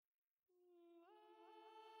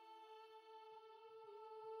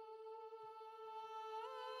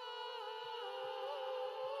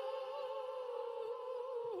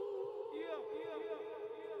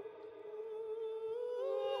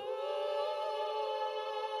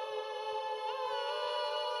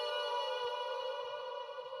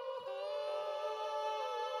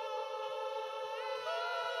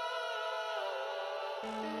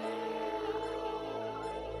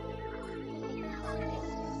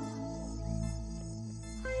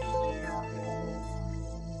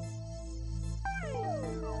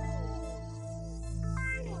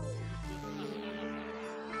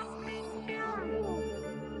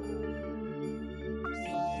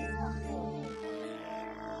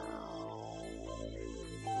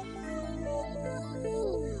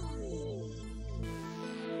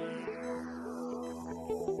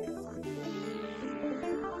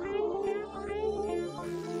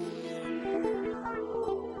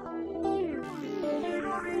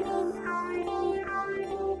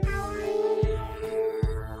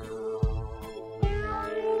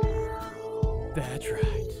That's right.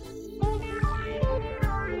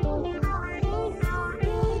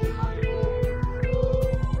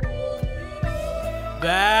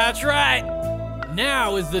 That's right!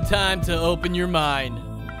 Now is the time to open your mind.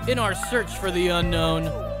 In our search for the unknown,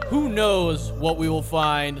 who knows what we will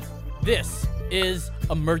find? This is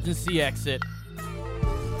Emergency Exit.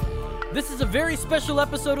 This is a very special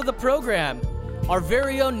episode of the program. Our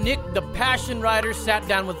very own Nick, the Passion Rider, sat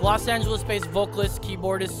down with Los Angeles-based vocalist,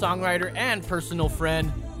 keyboardist, songwriter, and personal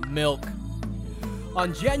friend, Milk.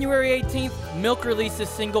 On January 18th, Milk released a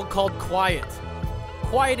single called Quiet.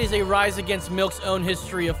 Quiet is a rise against Milk's own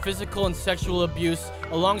history of physical and sexual abuse,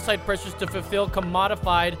 alongside pressures to fulfill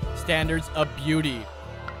commodified standards of beauty.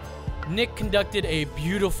 Nick conducted a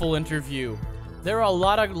beautiful interview. There are a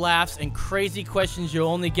lot of laughs and crazy questions you'll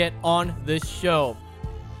only get on this show.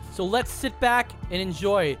 So let's sit back and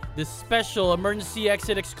enjoy this special Emergency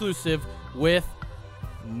Exit exclusive with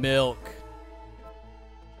Milk.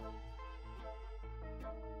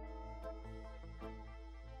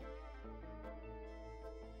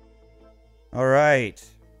 All right.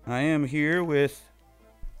 I am here with,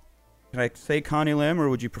 can I say Connie Lim, or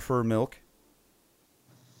would you prefer Milk?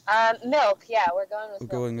 Milk, yeah, we're going with We're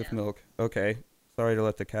Milk going now. with Milk. Okay. Sorry to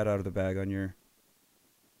let the cat out of the bag on your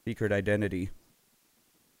secret identity.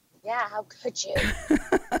 Yeah, how could you?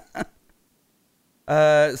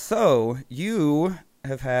 So, you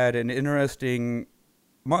have had an interesting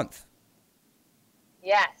month.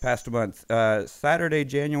 Yes. Past month. Saturday,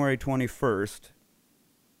 January 21st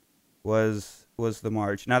was the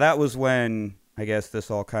march. Now, that was when, I guess,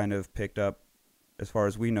 this all kind of picked up, as far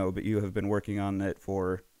as we know, but you have been working on it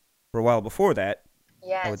for a while before that,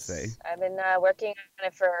 Yes. I would say. I've been working on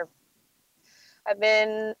it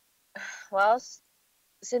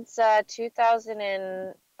since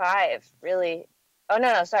 2005, really. Oh,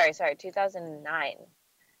 no, sorry, 2009.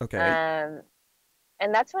 Okay. And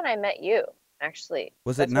that's when I met you, actually.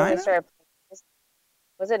 Was That's it when we 9? started-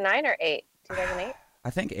 Was it 9 or 8? 2008? I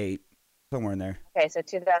think 8, somewhere in there. Okay, so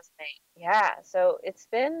 2008. Yeah, so it's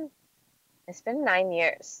been 9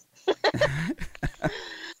 years.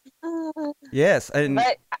 Yes, and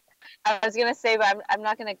But I was gonna say, but I'm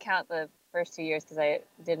not gonna count the first 2 years because I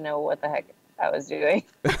didn't know what the heck I was doing.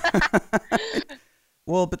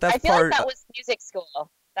 well, but that's I feel part. like that was music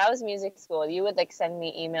school. That was music school. You would like send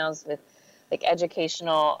me emails with like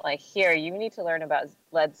educational, like, here, you need to learn about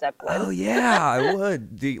Led Zeppelin. Oh yeah, I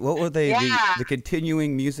would. What were they? Yeah. The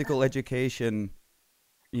continuing musical education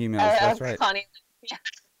emails. That's right. Connie.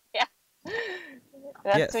 Yeah.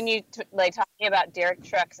 That's Yes. when you like talking about Derek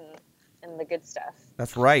Trucks and the good stuff.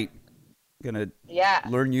 That's right. Gonna Yeah.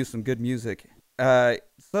 learn you some good music.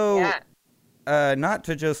 So Yeah. not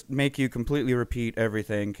to just make you completely repeat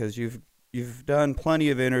everything, because you've done plenty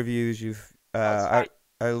of interviews. You've That's right.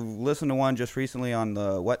 I listened to one just recently on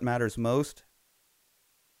the What Matters Most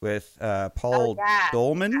with Paul yeah.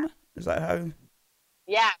 Dolman. Is that how?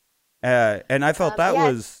 Yeah. And I felt that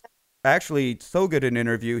yes. was actually so good an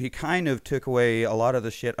interview. He kind of took away a lot of the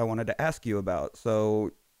shit I wanted to ask you about. So,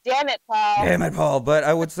 Damn it, Paul. damn it, Paul. But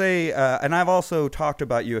I would say, and I've also talked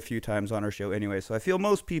about you a few times on our show anyway, so I feel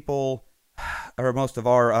most people, or most of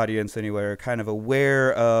our audience anyway, are kind of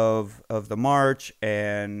aware of the march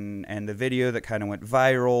and the video that kind of went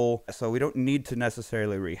viral. So we don't need to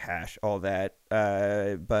necessarily rehash all that.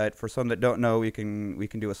 But for some that don't know, we can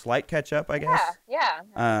do a slight catch up, I guess. Yeah.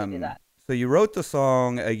 I can do that. So you wrote the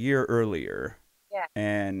song a year earlier. Yeah.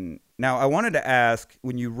 And now I wanted to ask,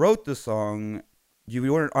 when you wrote the song,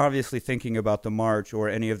 you weren't obviously thinking about the march or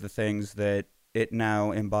any of the things that it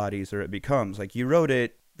now embodies or it becomes. Like, you wrote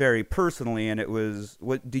it very personally, and it was,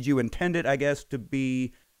 what did you intend it, I guess, to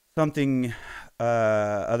be something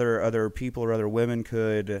other people or other women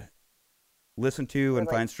could listen to and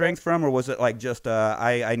Relate find to. strength from, or was it like just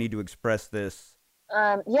I need to express this?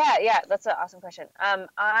 Yeah, that's an awesome question.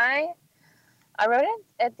 I wrote it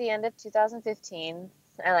at the end of 2015,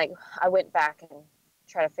 and I went back and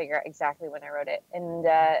tried to figure out exactly when I wrote it. And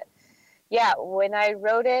Yeah, when I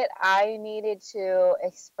wrote it, I needed to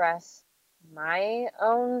express my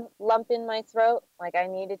own lump in my throat. Like I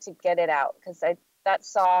needed to get it out because I that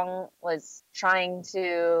song was trying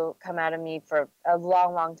to come out of me for a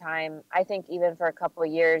long, long time. I think even for a couple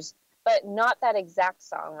of years, but not that exact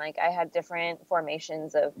song. Like I had different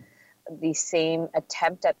formations of the same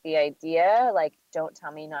attempt at the idea, like "Don't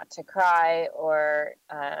Tell Me Not to Cry" or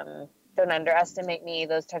 "Don't Underestimate Me,"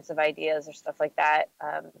 those types of ideas or stuff like that.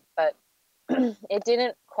 But it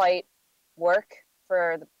didn't quite work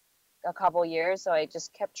for a couple years, so I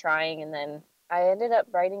just kept trying, and then I ended up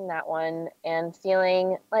writing that one and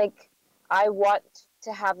feeling like I want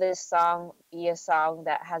to have this song be a song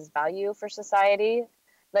that has value for society.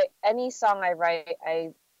 Like any song I write,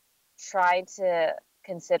 I try to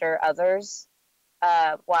consider others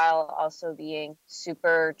while also being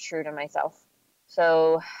super true to myself.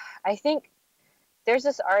 So I think there's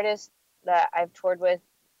this artist that I've toured with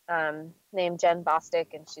named Jen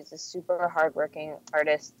Bostic, and she's a super hardworking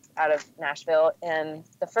artist out of Nashville. And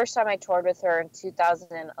the first time I toured with her in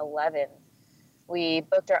 2011, we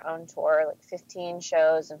booked our own tour, like 15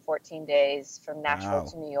 shows in 14 days from Nashville Wow.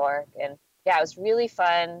 to New York. And yeah, it was really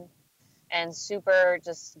fun and super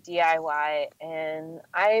just DIY. And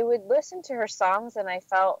I would listen to her songs and I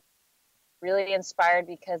felt really inspired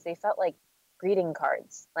because they felt like greeting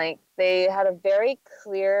cards. Like they had a very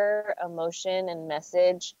clear emotion and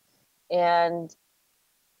message, and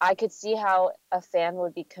I could see how a fan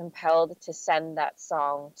would be compelled to send that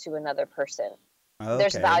song to another person.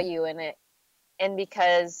 There's Okay. value in it. And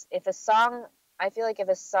because if a song, I feel like if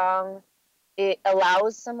a song, it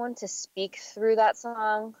allows someone to speak through that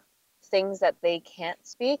song things that they can't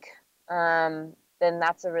speak, then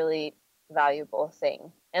that's a really valuable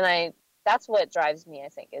thing. And that's what drives me, I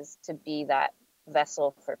think, is to be that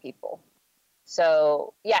vessel for people.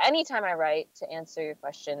 So yeah, anytime I write, to answer your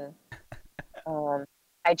question, um,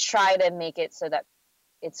 I try to make it so that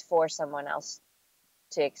it's for someone else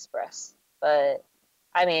to express. But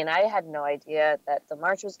I mean, I had no idea that the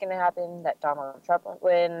march was going to happen, that Donald Trump would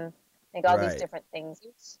win, like all these Right. different things.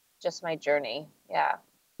 It's just my journey. Yeah.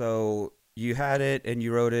 So you had it and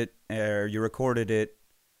you wrote it, or you recorded it.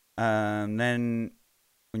 Then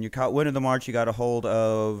when you caught wind of the march, you got a hold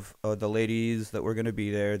of the ladies that were going to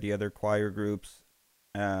be there, the other choir groups.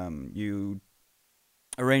 You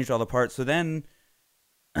arranged all the parts. So then,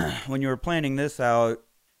 when you were planning this out,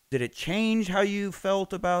 did it change how you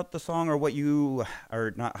felt about the song, or what you,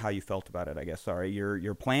 or not how you felt about it? I guess. Sorry,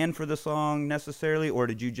 your plan for the song necessarily, or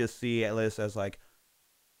did you just see Atlas as like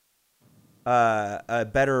a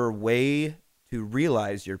better way to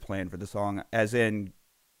realize your plan for the song, as in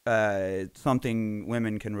something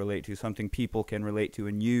women can relate to, something people can relate to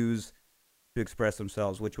and use to express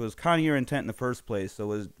themselves, which was kind of your intent in the first place.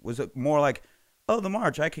 So was it more like, oh, the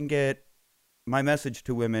march, I can get my message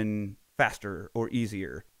to women faster or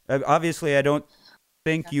easier? Obviously, I don't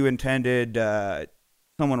think you intended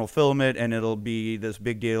someone will film it and it'll be this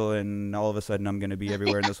big deal, and all of a sudden I'm going to be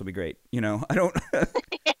everywhere and this will be great. I don't.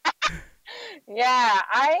 Yeah,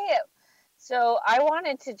 I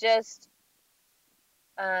wanted to just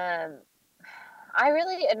um I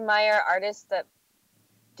really admire artists that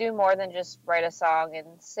do more than just write a song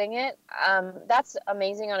and sing it. That's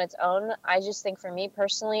amazing on its own. I just think for me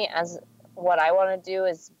personally, as what I want to do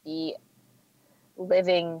is be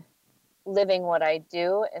living living what I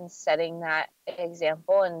do and setting that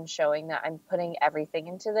example and showing that I'm putting everything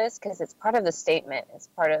into this because it's part of the statement. It's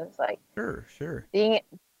part of like Sure, sure. being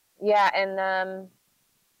yeah, and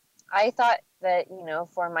I thought that,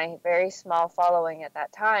 for my very small following at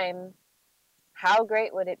that time, how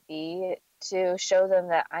great would it be to show them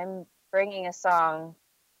that I'm bringing a song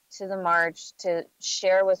to the march to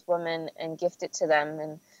share with women and gift it to them.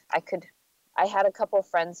 And I had a couple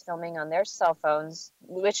friends filming on their cell phones,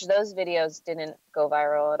 which those videos didn't go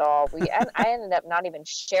viral at all. I ended up not even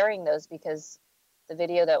sharing those because the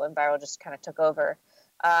video that went viral just kind of took over.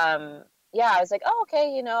 Yeah, I was like, oh,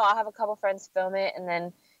 okay, I'll have a couple friends film it, and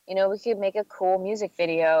then, we could make a cool music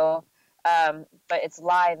video, but it's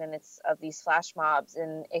live and it's of these flash mobs,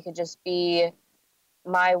 and it could just be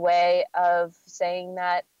my way of saying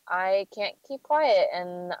that I can't keep quiet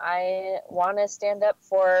and I want to stand up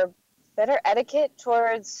for better etiquette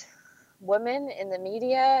towards women in the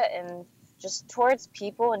media and just towards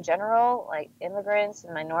people in general, like immigrants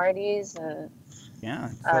and minorities. And Yeah.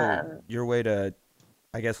 So your way to,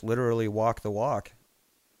 I guess, literally walk the walk,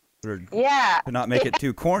 or yeah, to not make it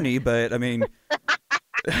too corny, but I mean,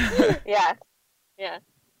 yeah, yeah,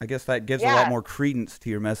 I guess that gives a lot yeah, more credence to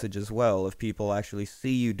your message as well. If people actually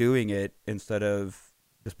see you doing it instead of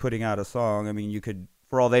just putting out a song, I mean, you could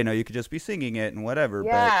for all they know, you could just be singing it and whatever.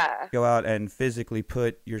 Yeah. But go out and physically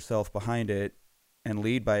put yourself behind it and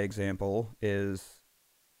lead by example is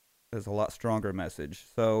a lot stronger message.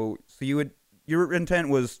 So your intent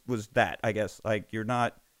was that, I guess. Like, you're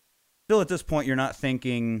not still at this point. You're not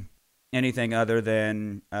thinking anything other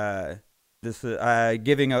than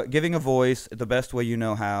giving a voice the best way you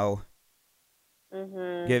know how.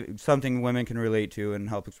 Give something women can relate to and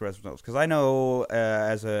help express themselves. Because I know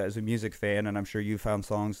as a music fan, and I'm sure you found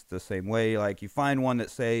songs the same way. Like, you find one that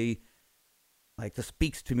say, like, this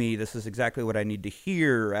speaks to me. This is exactly what I need to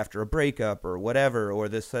hear after a breakup or whatever. Or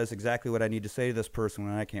this says exactly what I need to say to this person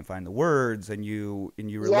when I can't find the words. And you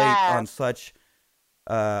relate on such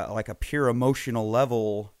like a pure emotional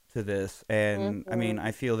level to this. And I mean,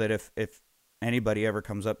 I feel that if anybody ever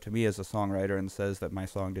comes up to me as a songwriter and says that my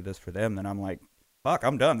song did this for them, then I'm like, fuck,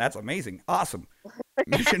 I'm done. That's amazing. Awesome.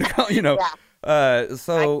 You know. Yeah.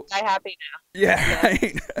 So I'm happy now. Yeah.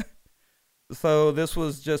 Right. So this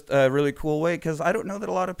was just a really cool way, because I don't know that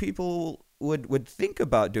a lot of people would think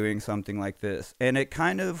about doing something like this. And it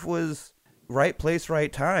kind of was right place,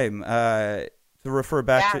 right time. To refer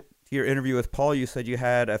back to your interview with Paul, you said you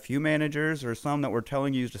had a few managers or some that were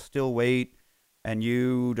telling you to still wait, and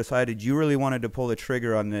you decided you really wanted to pull the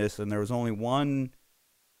trigger on this, and there was only one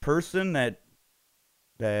person that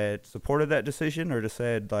supported that decision, or just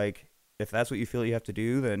said, like, if that's what you feel you have to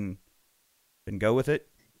do, then go with it.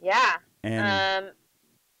 Yeah. And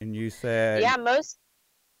you said, I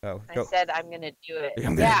said I'm gonna do it.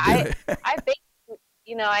 I think,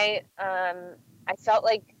 you know, I felt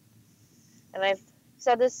like, and I've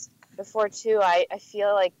said this before too, I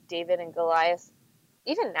feel like David and Goliath,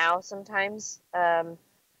 even now sometimes,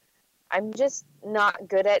 I'm just not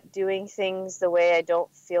good at doing things the way I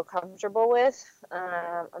don't feel comfortable with.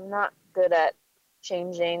 I'm not good at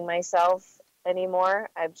changing myself anymore.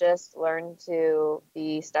 I've just learned to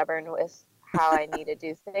be stubborn with how I need to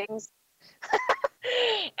do things.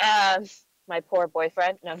 My poor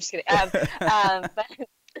boyfriend. No, I'm just kidding.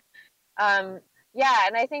 Yeah,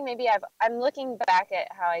 and I think maybe I'm looking back at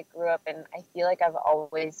how I grew up, and I feel like I've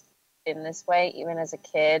always been this way, even as a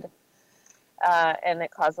kid. And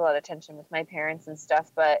it caused a lot of tension with my parents and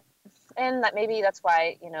stuff, and that maybe that's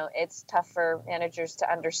why, you know, it's tough for managers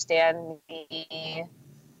to understand me,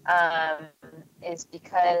 is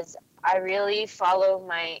because I really follow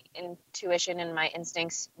my intuition and my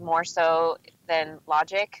instincts more so than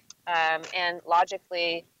logic. And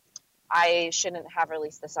logically, I shouldn't have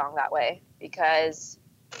released the song that way, because,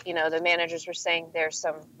 you know, the managers were saying there's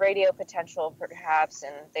some radio potential perhaps,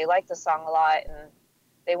 and they liked the song a lot, and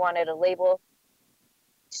they wanted a label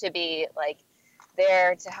to be like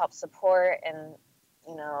there to help support and,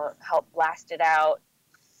 you know, help blast it out.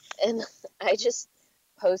 And I just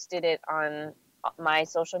posted it on my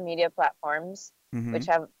social media platforms, which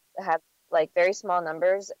have like very small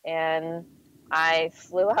numbers, and I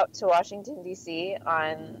flew out to Washington D.C.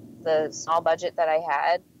 on the small budget that I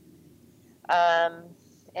had,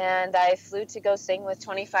 and I flew to go sing with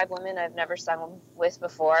 25 women I've never sung with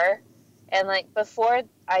before. And like before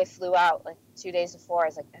I flew out, like 2 days before, I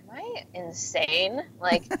was like, am I insane?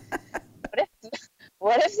 Like,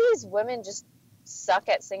 what if these women just suck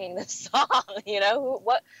at singing this song? You know,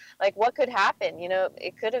 what could happen? You know,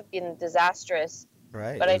 it could have been disastrous.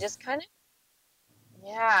 Right. But I just kind of,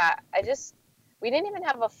 we didn't even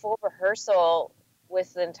have a full rehearsal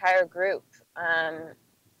with the entire group.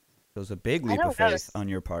 It was a big leap of faith on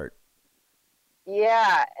your part.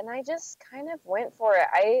 Yeah, and I just kind of went for it.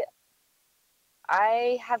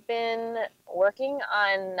 I have been working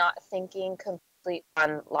on not thinking complete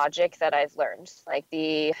on logic that I've learned. Like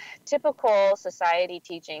the typical society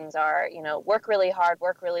teachings are, you know, work really hard,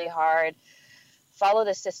 follow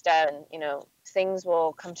the system, and, you know, things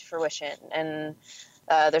will come to fruition. And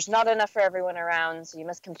there's not enough for everyone around, so you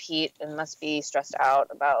must compete and must be stressed out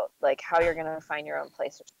about like how you're going to find your own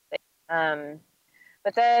place or something.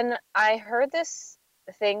 But then I heard this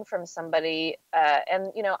thing from somebody,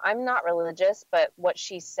 and, you know, I'm not religious, but what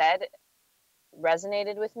she said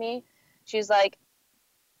resonated with me. She's like,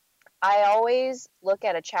 I always look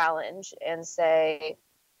at a challenge and say,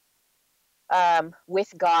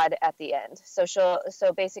 with God at the end. So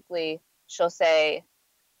basically she'll say,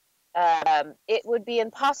 it would be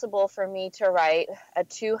impossible for me to write a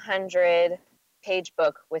 200-page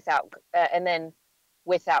book without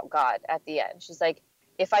God at the end. She's like,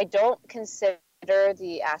 if I don't consider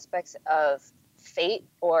the aspects of fate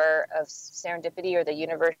or of serendipity or the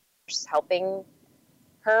universe helping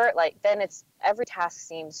her, like, then every task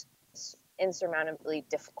seems insurmountably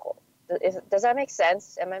difficult. Does that make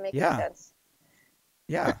sense? Am I making sense?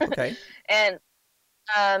 Yeah. Okay. And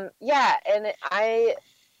Yeah, and I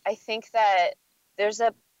think that there's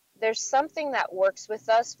a there's something that works with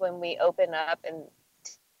us when we open up and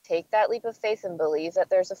take that leap of faith and believe that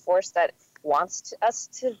there's a force that wants us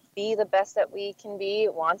to be the best that we can be,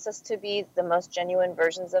 wants us to be the most genuine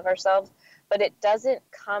versions of ourselves, but it doesn't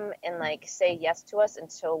come and like say yes to us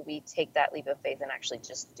until we take that leap of faith and actually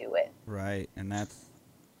just do it. Right, and that's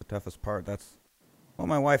the toughest part. That's what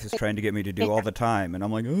my wife is trying to get me to do all the time, and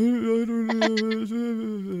I'm like, I don't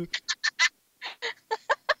know.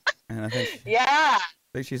 And Yeah.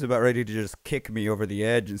 I think she's about ready to just kick me over the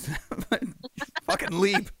edge and say, fucking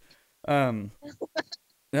leap. Um,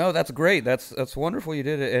 no, that's great. That's wonderful. You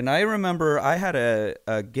did it, and I remember I had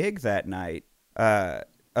a gig that night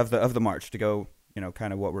of the march to go. You know,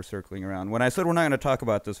 kind of what we're circling around. When I said we're not going to talk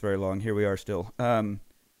about this very long, here we are still.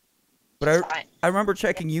 But I remember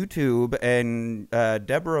checking YouTube, and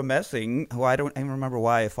Deborah Messing, who I don't even remember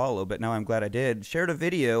why I follow, but now I'm glad I did, shared a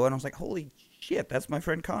video, and I was like, holy shit, that's my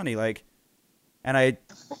friend Connie. Like, and I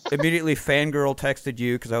immediately fangirl texted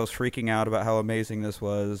you because I was freaking out about how amazing this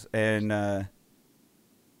was, and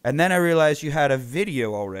then I realized you had a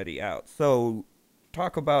video already out. So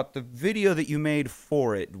talk about the video that you made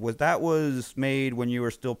for it. Was made when you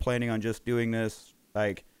were still planning on just doing this,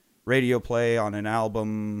 like, radio play on an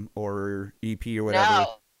album or EP or whatever?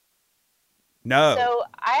 No. So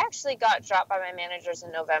I actually got dropped by my managers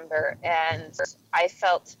in November, and I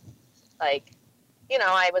felt like,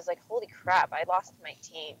 I was like, holy crap, I lost my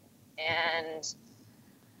team. And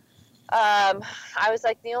I was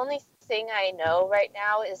like, the only thing I know right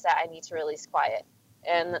now is that I need to release Quiet.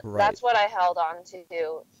 And that's what I held on to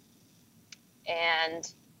do. And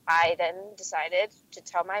I then decided to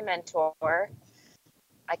tell my mentor.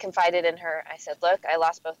 I confided in her. I said, look, I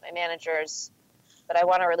lost both my managers, but I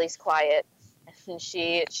want to release Quiet. And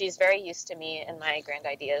she's very used to me and my grand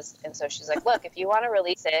ideas. And so she's like, look, if you want to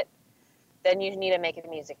release it, then you need to make a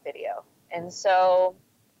music video. And so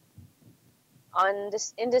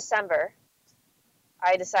in December,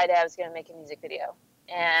 I decided I was going to make a music video.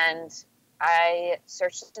 And I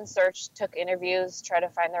searched and searched, took interviews, tried to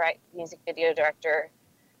find the right music video director,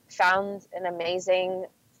 found an amazing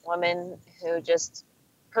woman who just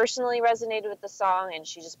personally resonated with the song, and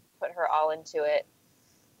she just put her all into it.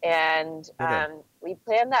 And we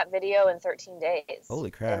planned that video in 13 days. Holy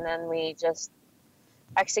crap. And then we just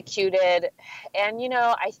executed. And,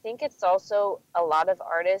 I think it's also a lot of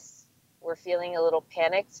artists were feeling a little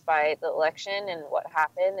panicked by the election and what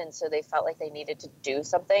happened. And so they felt like they needed to do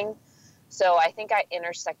something. So I think I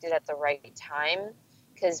intersected at the right time,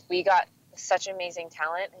 because we got such amazing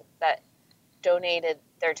talent that donated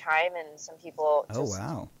their time, and some people just,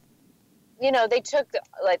 they took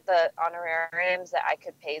the honorariums that I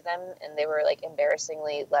could pay them, and they were like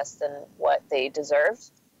embarrassingly less than what they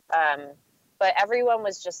deserved. But everyone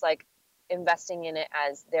was just like investing in it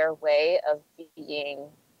as their way of being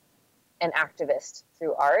an activist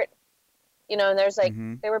through art, and there's like,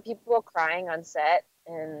 there were people crying on set,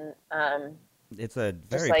 and it's a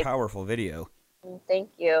very powerful video.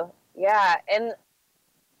 Thank you. Yeah. And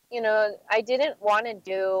I didn't want to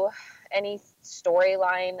do any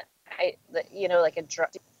storyline, like a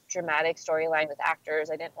dramatic storyline with actors.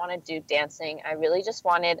 I didn't want to do dancing. I really just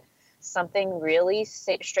wanted something really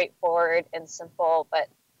straightforward and simple, but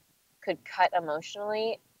could cut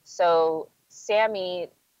emotionally. So Sammy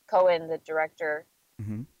Cohen, the director,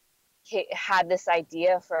 had this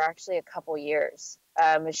idea for actually a couple years.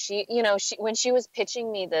 She when she was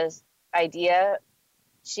pitching me this idea,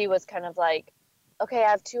 she was kind of like, okay, I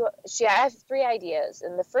have 3 ideas.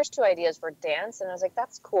 And the first 2 ideas were dance. And I was like,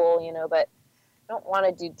 that's cool, but I don't want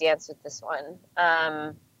to do dance with this one.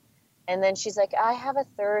 And then she's like, I have a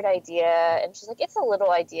 3rd idea. And she's like, it's a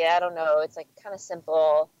little idea. I don't know. It's like kind of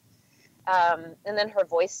simple. And then her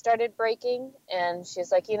voice started breaking. And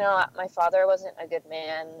she's like, my father wasn't a good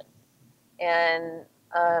man. And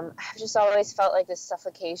I've just always felt like this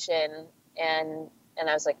suffocation. And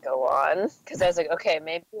I was like, go on. Because I was like, okay,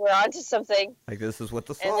 maybe we're on to something. Like, this is what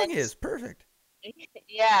the song is. Perfect.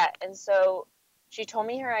 Yeah. And so she told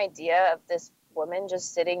me her idea of this woman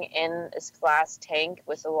just sitting in this glass tank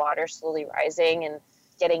with the water slowly rising and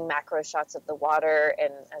getting macro shots of the water.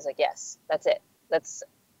 And I was like, yes, that's it. That's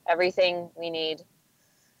everything we need.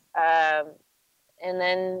 And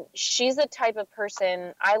then she's the type of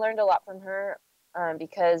person, I learned a lot from her,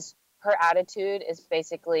 because her attitude is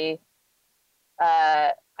basically,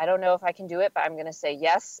 I don't know if I can do it, but I'm going to say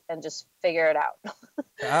yes and just figure it out.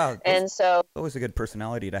 Wow. And so, always a good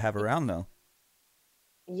personality to have around, though.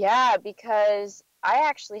 Yeah, because I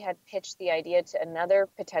actually had pitched the idea to another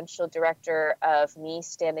potential director of me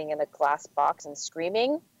standing in a glass box and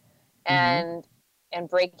screaming. And and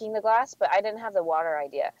breaking the glass, but I didn't have the water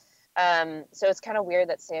idea. So it's kind of weird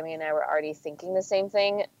that Sammy and I were already thinking the same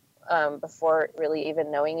thing before really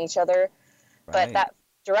even knowing each other. Right. But that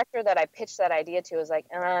director that I pitched that idea to was like,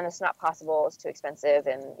 it's not possible, it's too expensive,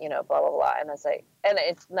 and blah blah blah. And I was like, and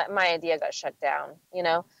it's not, my idea got shut down,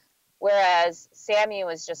 Whereas Sammy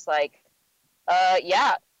was just like,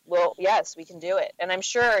 yeah, well, yes, we can do it. And I'm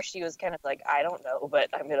sure she was kind of like, I don't know, but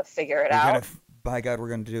I'm gonna figure it out. By God, we're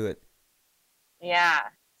gonna do it. Yeah.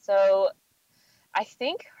 So I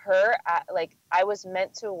think I was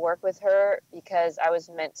meant to work with her because I was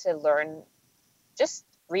meant to just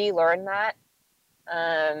relearn that,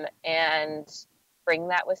 and bring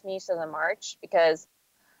that with me to the march, because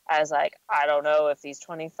I was like, I don't know if these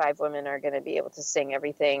 25 women are going to be able to sing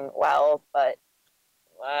everything well, but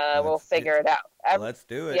we'll figure it out. Let's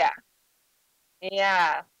do it.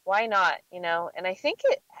 Yeah. Why not? And I think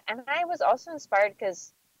and I was also inspired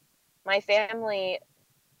because my family,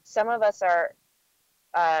 some of us are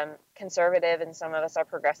conservative and some of us are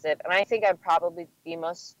progressive, and I think I'd probably be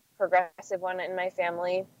most progressive one in my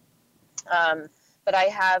family, but I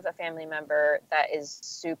have a family member that is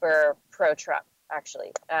super pro-Trump,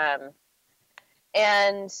 actually,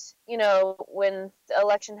 and when the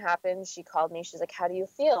election happened, she called me, she's like, how do you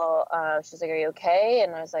feel? She's like, are you okay?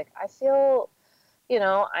 And I was like, I feel,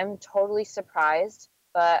 I'm totally surprised,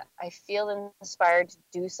 but I feel inspired to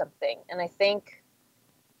do something. And I think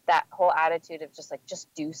that whole attitude of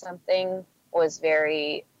just do something was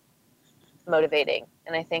very motivating.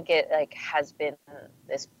 And I think it has been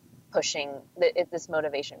this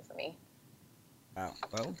motivation for me. Wow.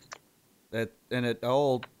 Well, it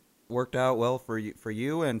all worked out well for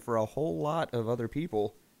you and for a whole lot of other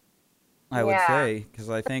people, I would say, because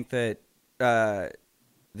I think that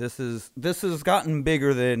this has gotten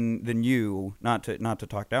bigger than you. Not to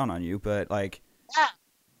talk down on you, but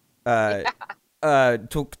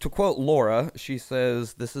to quote Laura, she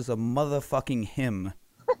says, "This is a motherfucking hymn."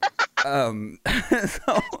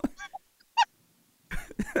 So.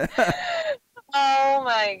 Oh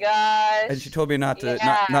my gosh! And she told me not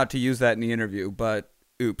to use that in the interview, but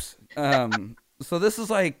oops. So this is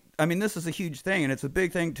this is a huge thing, and it's a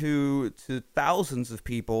big thing to thousands of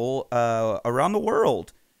people around the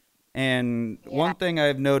world. And one thing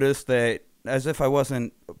I've noticed, that, as if I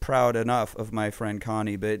wasn't proud enough of my friend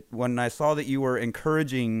Connie, but when I saw that you were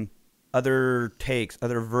encouraging other takes,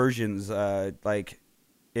 other versions, and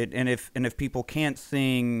if people can't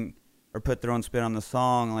sing or put their own spin on the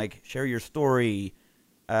song, share your story,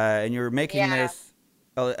 and you're making this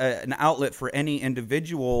an outlet for any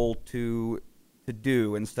individual to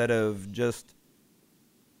do, instead of just,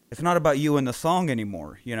 it's not about you and the song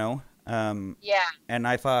anymore, And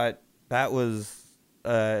I thought that was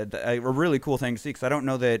a really cool thing to see, because I don't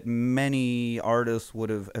know that many artists would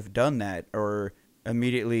have done that, or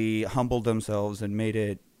immediately humbled themselves and made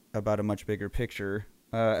it about a much bigger picture.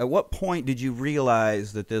 At what point did you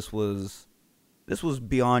realize that this was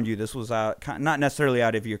beyond you? This was not necessarily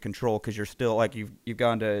out of your control, because you're still, you've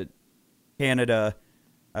gone to Canada.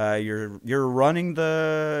 You're running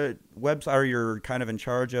the website, or you're kind of in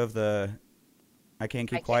charge of the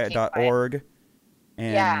iCan'tKeepQuiet.org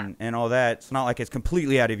and all that. It's not like it's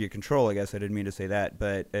completely out of your control. I guess I didn't mean to say that,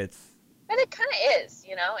 but it kind of is,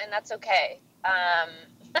 and that's okay.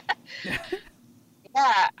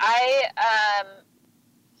 Yeah, I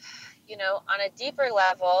on a deeper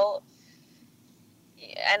level,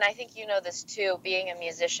 and I think this too, being a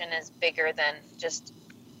musician is bigger than just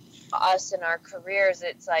us and our careers.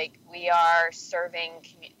 It's like we are serving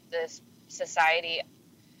this society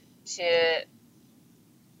to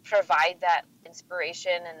provide that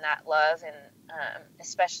inspiration and that love, and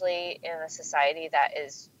especially in a society that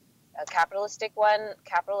is a capitalistic one.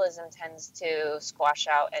 Capitalism tends to squash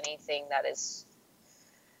out anything that is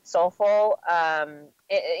soulful. And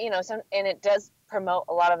it does promote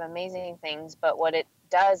a lot of amazing things, but what it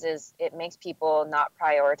does is it makes people not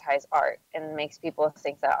prioritize art, and makes people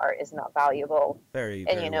think that art is not valuable. Very,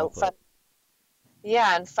 and very well put.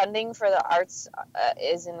 And funding for the arts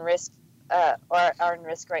is in risk, or are in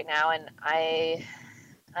risk right now. And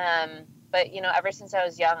but ever since I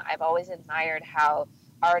was young, I've always admired how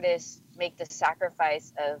artists make the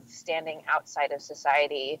sacrifice of standing outside of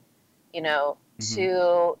society,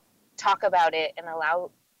 to talk about it and allow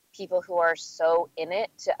people who are so in it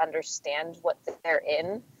to understand what they're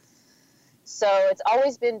in. So it's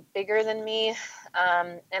always been bigger than me.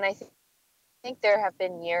 And I think there have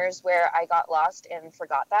been years where I got lost and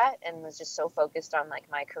forgot that, and was just so focused on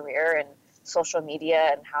my career and social media,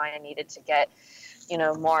 and how I needed to get,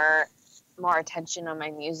 more attention on my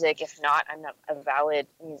music. If not, I'm not a valid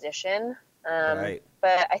musician. Right.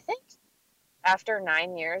 But I think after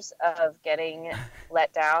 9 years of getting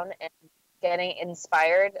let down and getting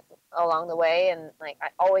inspired along the way, and like I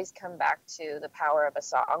always come back to the power of a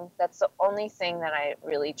song. That's the only thing that I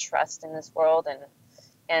really trust in this world,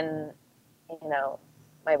 and you know,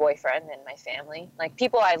 my boyfriend and my family, like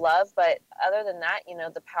people I love, but other than that, you know,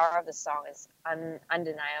 the power of the song is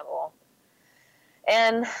undeniable.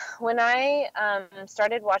 And when I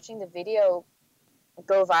started watching the video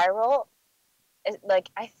go viral, like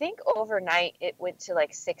I think overnight it went to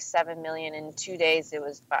like 6-7 million. In 2 days it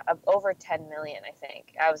was over 10 million. I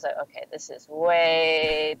think I was like, okay, this is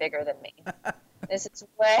way bigger than me. This is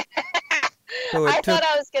way So I it thought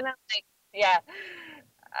took. I was gonna like, yeah,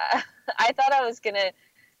 I thought I was gonna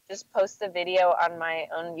just post the video on my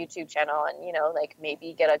own YouTube channel and, you know, like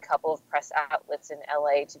maybe get a couple of press outlets in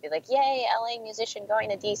LA to be like, yay, LA musician going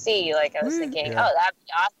to DC. Like I was Woo, thinking, yeah. oh, that'd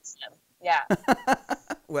be awesome. Yeah.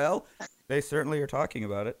 Well, they certainly are talking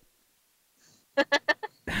about it.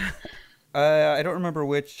 I don't remember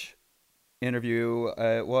which interview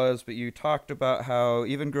it was, but you talked about how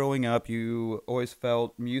even growing up, you always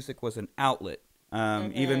felt music was an outlet.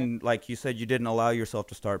 Hmm. Even like you said, you didn't allow yourself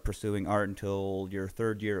to start pursuing art until your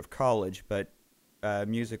third year of college, but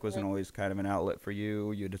music wasn't always kind of an outlet for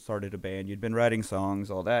you. You'd started a band, you'd been writing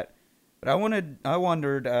songs, all that. But I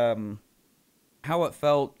wondered how it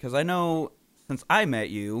felt because I know since I met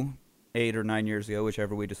you 8 or 9 years ago,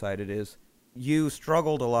 whichever we decided is, you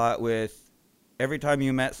struggled a lot with every time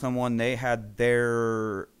you met someone, they had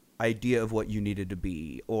their idea of what you needed to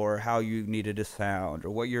be or how you needed to sound or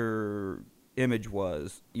what your image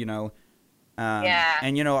was, you know. Yeah.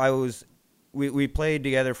 And you know, we played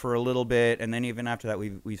together for a little bit, and then even after that,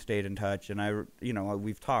 we stayed in touch, and you know,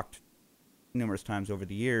 we've talked numerous times over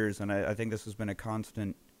the years, and I think this has been a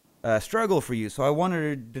constant struggle for you. So I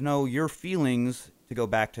wanted to know your feelings to go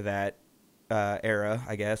back to that era,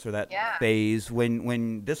 I guess, or that Yeah. phase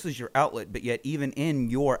when this is your outlet, but yet even in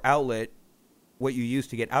your outlet, what you used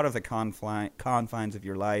to get out of the confines of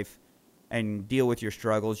your life and deal with your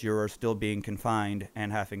struggles, you're still being confined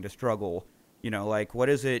and having to struggle. You know, like what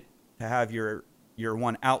is it to have your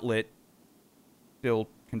one outlet still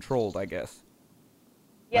controlled? I guess.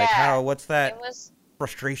 Like Yeah. how? What's It that was,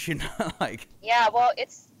 frustration like? yeah, well,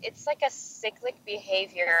 it's like a cyclic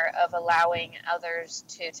behavior of allowing others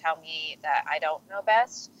to tell me that I don't know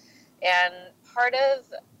best. And part of,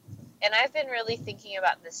 and I've been really thinking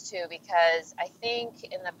about this too, because I think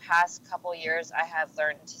in the past couple years I have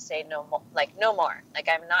learned to say no more, like no more, like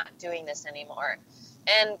I'm not doing this anymore.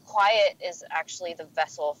 And quiet is actually the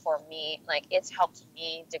vessel for me. Like it's helped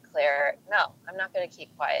me declare, no, I'm not going to keep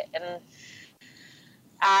quiet. And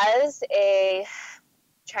as a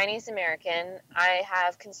Chinese American, I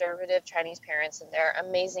have conservative Chinese parents, and they're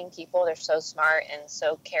amazing people. They're so smart and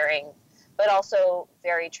so caring, but also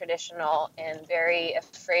very traditional and very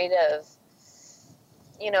afraid of,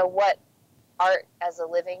 you know, what art as a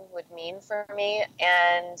living would mean for me.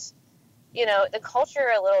 And, you know, the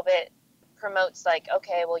culture a little bit promotes like,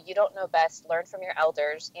 okay, well, you don't know best, learn from your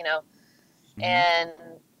elders, you know, Mm-hmm. and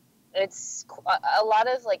it's a lot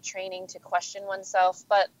of like training to question oneself.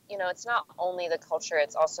 But you know, it's not only the culture,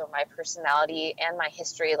 it's also my personality and my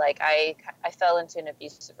history. Like I fell into an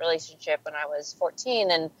abusive relationship when I was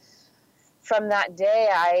 14, and from that day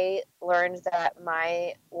I learned that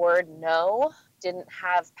my word no didn't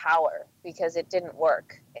have power because it didn't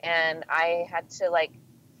work, and I had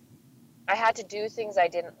to do things I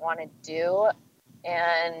didn't want to do.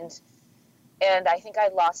 And I think I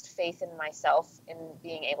lost faith in myself in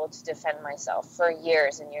being able to defend myself for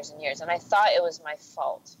years and years and years. And I thought it was my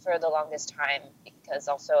fault for the longest time, because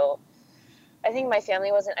also I think my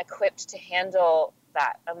family wasn't equipped to handle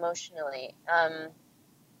that emotionally.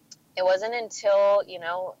 It wasn't until, you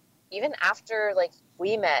know, even after like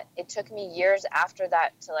we met, it took me years after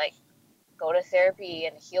that to like go to therapy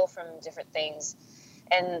and heal from different things,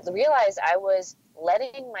 and realized I was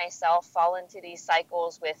letting myself fall into these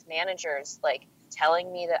cycles with managers like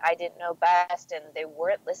telling me that I didn't know best and they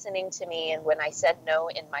weren't listening to me. And when I said no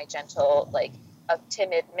in my gentle, like a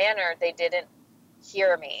timid manner, they didn't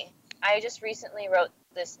hear me. I just recently wrote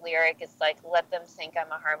this lyric. It's like, let them think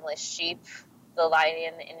I'm a harmless sheep. The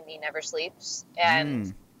lion in me never sleeps. And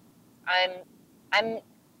Mm. I'm I'm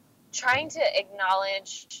trying to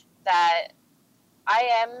acknowledge that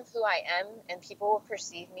I am who I am, and people will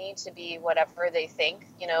perceive me to be whatever they think.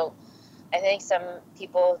 You know, I think some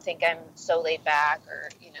people think I'm so laid back, or,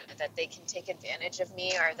 you know, that they can take advantage of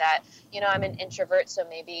me, or that, you know, I'm an introvert, so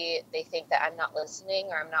maybe they think that I'm not listening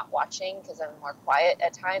or I'm not watching because I'm more quiet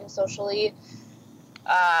at times socially.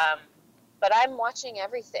 Um, but I'm watching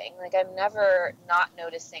everything. Like, I'm never not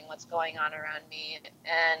noticing what's going on around me.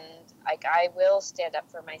 And like, I will stand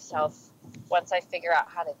up for myself once I figure out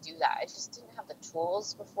how to do that. I just didn't have the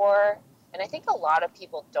tools before. And I think a lot of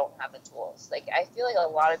people don't have the tools. Like, I feel like a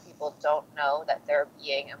lot of people don't know that they're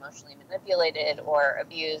being emotionally manipulated or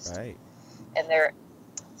abused. Right. And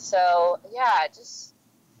so yeah, just,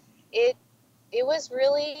 it was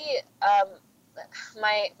really,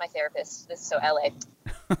 my therapist, this is so LA,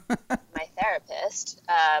 my therapist,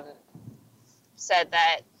 said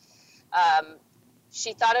that,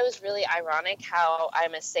 she thought it was really ironic how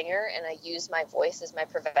I'm a singer and I use my voice as my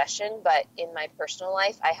profession, but in my personal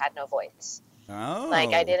life, I had no voice. Oh.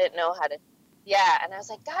 Like, I didn't know how to, yeah. And I was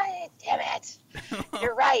like, God damn it,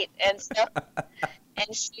 you're right. And so,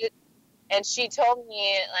 and she told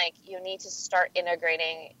me, like, you need to start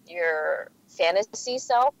integrating your fantasy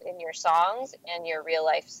self in your songs and your real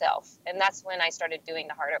life self. And that's when I started doing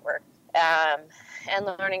the hard work, and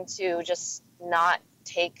learning to just not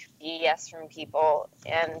take BS from people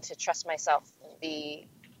and to trust myself and be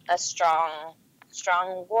a strong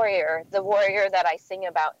warrior, the warrior that I sing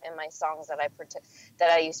about in my songs that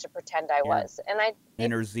I used to pretend I was. And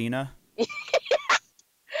Inner Xena.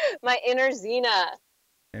 My inner Xena.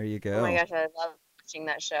 There you go. Oh my gosh, I love watching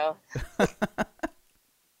that show.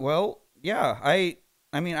 Well, yeah, I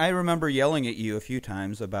mean, I remember yelling at you a few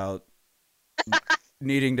times about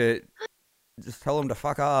needing to just tell them to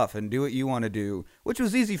fuck off and do what you want to do, which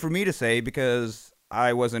was easy for me to say because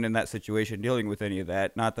I wasn't in that situation dealing with any of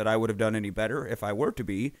that. Not that I would have done any better if I were to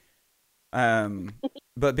be.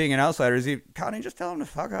 But being an outsider, is Connie, just tell them to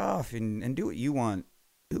fuck off and do what you want.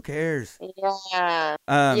 Who cares? Yeah.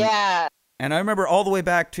 Yeah. And I remember all the way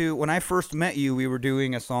back to when I first met you, we were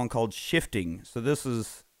doing a song called Shifting. So this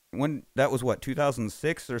is when, that was what,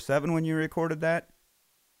 2006 or 7 when you recorded that?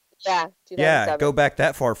 Yeah, 2007. Yeah, go back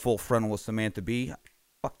that far, Full Frontal with Samantha Bee.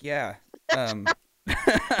 Fuck yeah.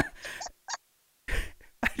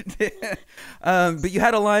 But you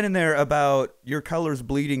had a line in there about your colors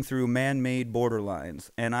bleeding through man-made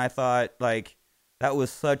borderlines. And I thought, like, that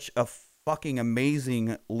was such a fucking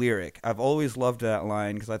amazing lyric. I've always loved that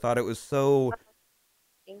line because I thought it was so,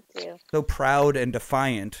 thank you, so proud and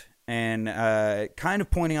defiant, and kind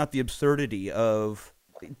of pointing out the absurdity of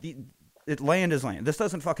land is land. This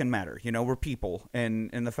doesn't fucking matter. You know, we're people,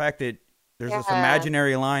 and the fact that there's this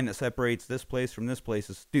imaginary line that separates this place from this place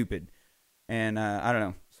is stupid. And I don't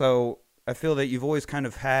know. So I feel that you've always kind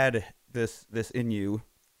of had this in you.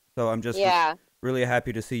 So I'm just really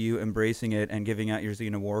happy to see you embracing it and giving out your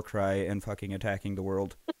Xena war cry and fucking attacking the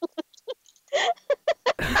world.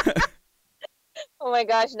 Oh my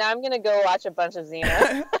gosh, now I'm going to go watch a bunch of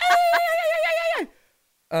Xena.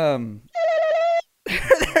 There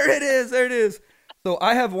it is. So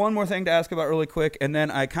I have one more thing to ask about really quick, and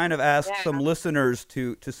then I kind of asked some listeners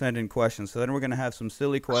to send in questions. So then we're going to have some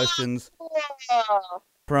silly questions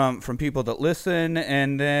from people that listen,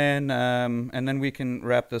 and then we can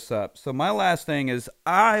wrap this up. So my last thing is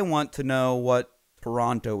I want to know what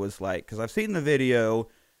Toronto was like, because I've seen the video,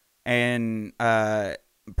 and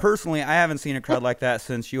personally I haven't seen a crowd like that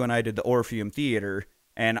since you and I did the Orpheum Theater,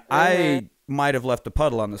 and I might have left a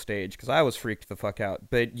puddle on the stage because I was freaked the fuck out.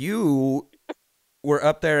 But you were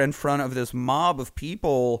up there in front of this mob of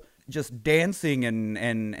people just dancing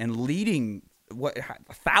and leading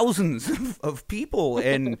thousands of people.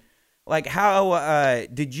 And like, how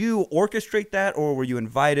did you orchestrate that, or were you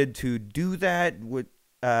invited to do that?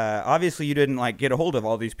 Obviously you didn't like get a hold of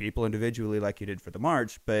all these people individually like you did for the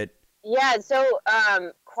march, but yeah. So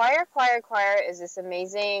Choir is this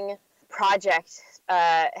amazing project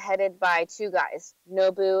headed by two guys,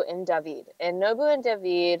 Nobu and David. And Nobu and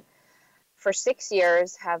David, for 6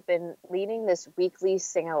 years, have been leading this weekly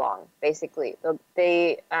sing-along. Basically, they'll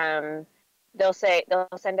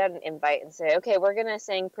send out an invite and say, okay, we're gonna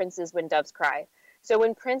sing Prince's When Doves Cry. So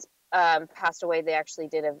when Prince passed away, they actually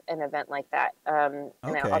did an event like that, and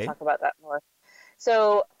I'll talk about that more.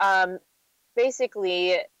 So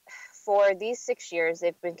basically, for these 6 years,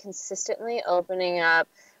 they've been consistently opening up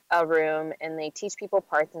a room, and they teach people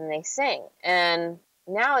parts and they sing. And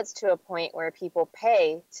now it's to a point where people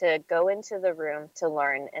pay to go into the room to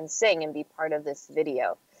learn and sing and be part of this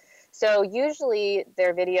video. So usually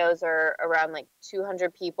their videos are around like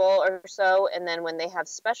 200 people or so, and then when they have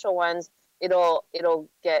special ones, it'll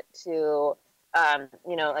get to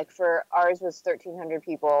like for ours was 1,300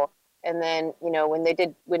 people, and then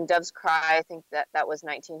when Doves Cry, I think that was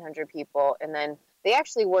 1,900 people, and then they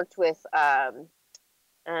actually worked with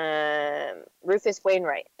Rufus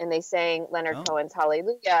Wainwright, and they sang Leonard Cohen's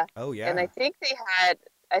Hallelujah. Oh yeah. And I think they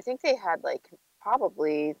had like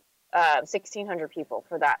probably 1,600 people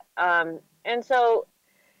for that. And so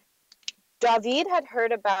David had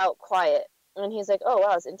heard about Quiet, and he's like, oh,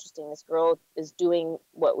 wow, it's interesting. This girl is doing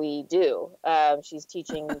what we do. She's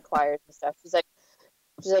teaching choirs and stuff. He's like,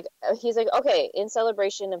 okay, in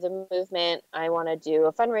celebration of the movement, I want to do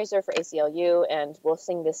a fundraiser for ACLU, and we'll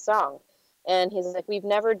sing this song. And he's like,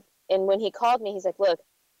 and when he called me, he's like, look,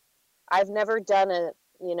 I've never done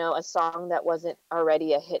a song that wasn't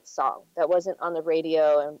already a hit song, that wasn't on the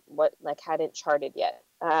radio and hadn't charted yet.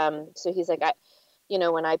 So he's like,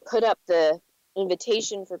 when I put up the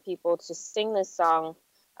invitation for people to sing this song,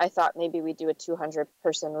 I thought maybe we'd do a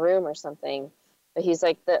 200-person room or something. But he's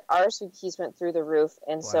like, the RSVPs went through the roof.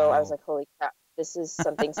 And so I was like, holy crap, this is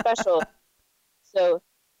something special. So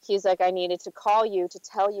he's like, I needed to call you to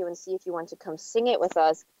tell you and see if you want to come sing it with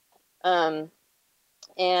us.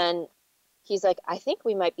 And he's like, I think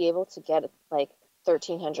we might be able to get like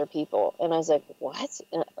 1,300 people. And I was like, what?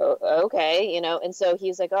 Okay, And so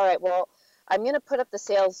he's like, all right, well, I'm going to put up the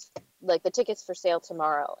sales, like the tickets for sale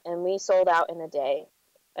tomorrow. And we sold out in a day.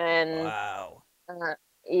 And wow.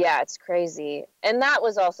 Yeah, it's crazy. And that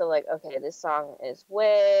was also like, okay, this song is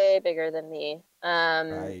way bigger than me.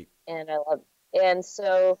 Right. And I love And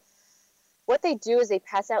so what they do is they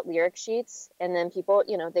pass out lyric sheets, and then people,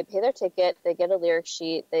 they pay their ticket, they get a lyric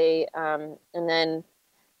sheet, and then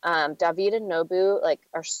David and Nobu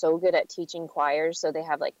are so good at teaching choirs. So they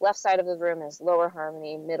have left side of the room is lower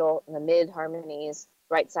harmony, middle, and the mid harmonies,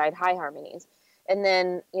 right side high harmonies. And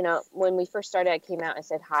then, when we first started, I came out and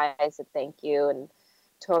said hi, I said thank you, and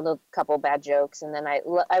told a couple bad jokes. And then I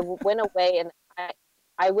went away, and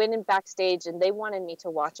I went in backstage, and they wanted me to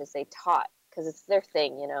watch as they taught, because it's their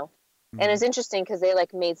thing, Mm-hmm. And it's interesting because they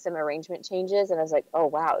made some arrangement changes, and I was like, oh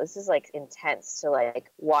wow, this is intense to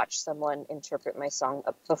watch someone interpret my song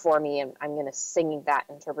before me, and I'm gonna sing that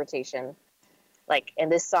interpretation,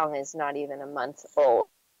 and this song is not even a month old.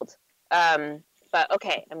 But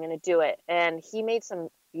okay, I'm gonna do it. And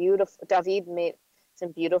David made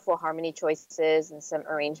some beautiful harmony choices and some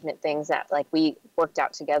arrangement things that we worked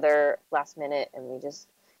out together last minute, and we just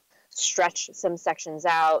stretched some sections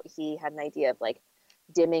out. He had an idea of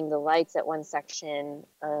dimming the lights at one section.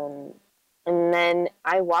 And then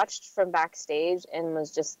I watched from backstage and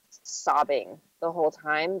was just sobbing the whole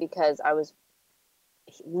time, because I was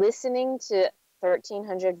listening to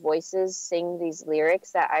 1,300 voices sing these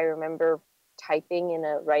lyrics that I remember typing in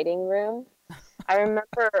a writing room. I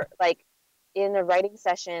remember in a writing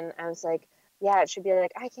session, I was like, yeah, it should be I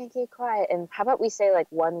can't keep quiet. And how about we say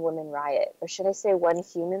one woman riot? Or should I say one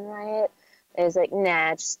human riot? And it's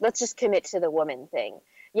nah, let's just commit to the woman thing.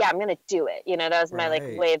 Yeah, I'm going to do it. That was my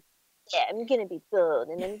way of, yeah, I'm going to be bold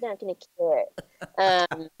and I'm not going to care.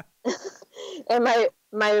 And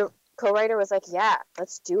my co-writer was like, yeah,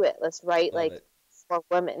 let's do it. Let's write for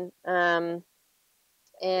women. And,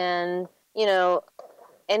 and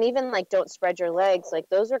even don't spread your legs.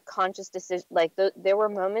 Those are conscious decisions. There were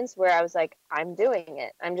moments where I was like, I'm doing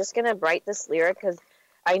it. I'm just going to write this lyric because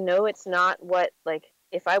I know it's not what,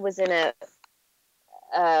 if I was in a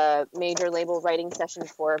major label writing session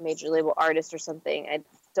for a major label artist or something, I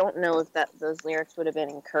don't know if those lyrics would have been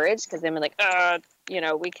encouraged, because they were like,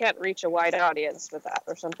 we can't reach a wide audience with that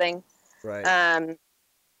or something. Right.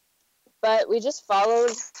 But we just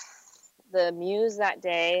followed the muse that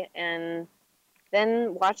day, and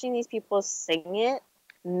then watching these people sing it,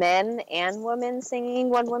 men and women singing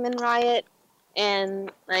One Woman Riot,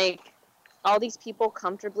 and all these people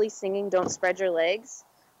comfortably singing Don't Spread Your Legs,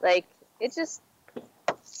 it just,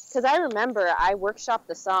 because I remember I workshopped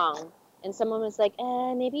the song, and someone was like,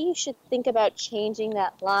 maybe you should think about changing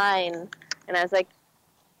that line. And I was like,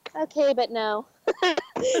 okay, but no.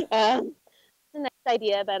 It's a nice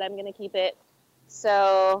idea, but I'm going to keep it.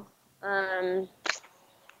 So, yeah,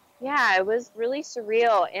 it was really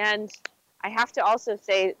surreal. And I have to also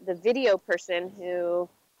say the video person who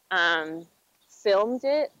filmed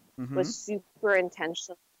it Mm-hmm. was super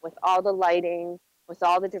intentional with all the lighting, with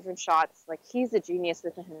all the different shots. He's a genius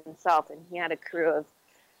within himself, and he had a crew of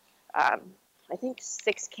I think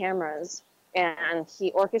 6 cameras, and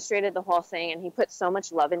he orchestrated the whole thing, and he put so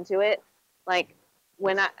much love into it.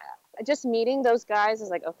 When I just meeting those guys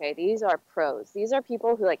is okay, these are pros. These are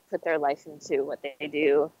people who put their life into what they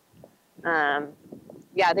do.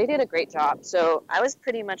 Yeah, they did a great job. So I was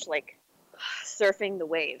pretty much surfing the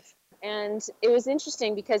wave. And it was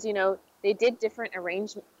interesting because, they did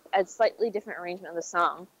a slightly different arrangement of the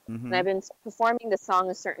song. Mm-hmm. And I've been performing the song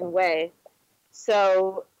a certain way.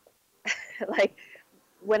 So,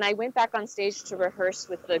 when I went back on stage to rehearse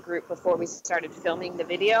with the group before we started filming the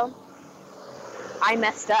video, I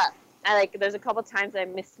messed up. there's a couple times I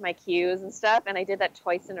missed my cues and stuff, and I did that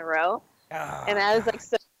twice in a row. And I was like, God.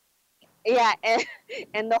 so, yeah,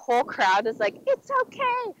 and the whole crowd is like, it's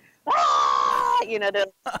okay. Ah! You know,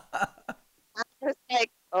 I was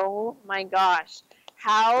like, oh my gosh,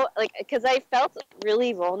 how, like, because I felt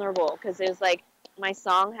really vulnerable because it was like my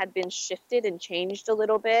song had been shifted and changed a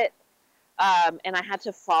little bit, and I had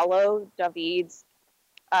to follow David's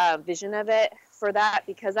vision of it for that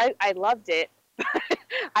because I loved it.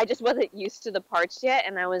 I just wasn't used to the parts yet,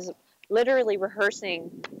 and I was literally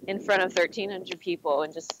rehearsing in front of 1,300 people,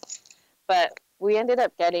 and but we ended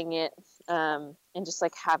up getting it, and just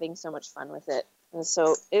like having so much fun with it. And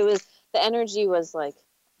so the energy was like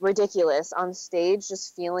ridiculous on stage,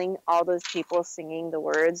 just feeling all those people singing the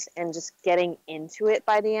words and just getting into it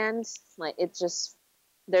by the end. Like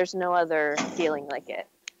there's no other feeling like it.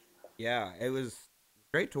 Yeah, it was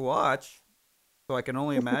great to watch. So I can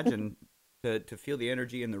only imagine to feel the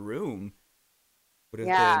energy in the room would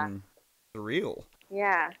have been surreal.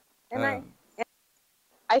 Yeah. And Um,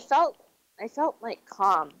 I felt like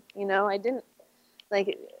calm, you know. I didn't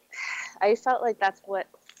like I felt like that's what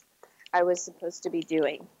I was supposed to be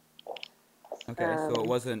doing. okay, so it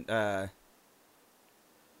wasn't I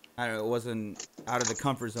don't know, it wasn't out of the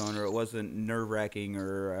comfort zone, or it wasn't nerve-wracking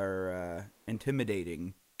or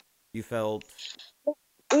intimidating. You felt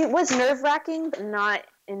It was nerve-wracking, but not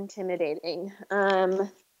intimidating.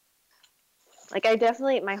 Like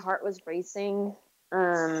my heart was racing,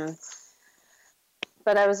 but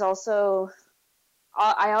I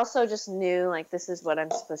also just knew like this is what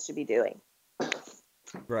I'm supposed to be doing.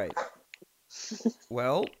 right.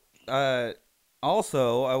 Well,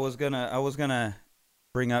 also I was gonna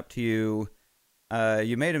bring up to you.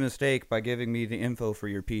 You made a mistake by giving me the info for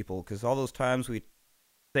your people, because all those times we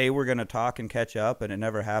say we're gonna talk and catch up and it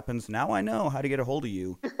never happens. Now I know how to get a hold of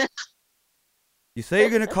you. You say you're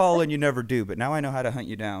gonna call and you never do, but now I know how to hunt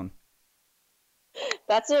you down.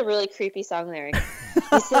 That's a really creepy song lyric.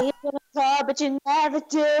 You say you're gonna call, but you never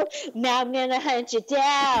do. Now I'm gonna hunt you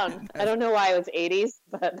down. I don't know why it was 80s,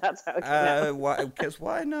 but that's how it came out. Why? Because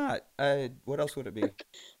why not? What else would it be?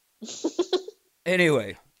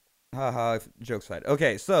 Anyway, haha. Joke aside.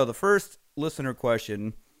 Okay, so the first listener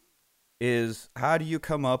question is: how do you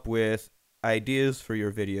come up with ideas for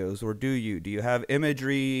your videos, or do you? Do you have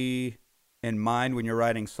imagery in mind when you're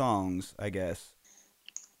writing songs? I guess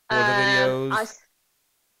for the videos.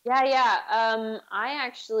 I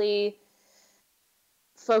actually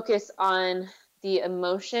focus on the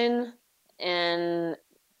emotion and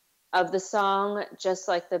of the song, just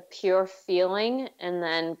like the pure feeling, and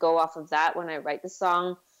then go off of that when I write the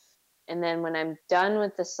song. And then when I'm done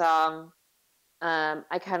with the song,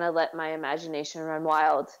 I kind of let my imagination run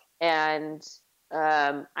wild. And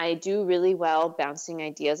I do really well bouncing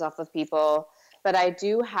ideas off of people, but I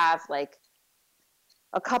do have like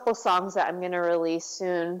a couple songs that I'm going to release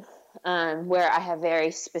soon, where I have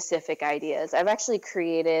very specific ideas. I've actually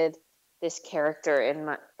created this character in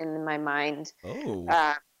my mind.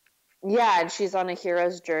 Oh. Yeah, and she's on a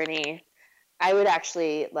hero's journey. I would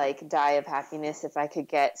actually like die of happiness if I could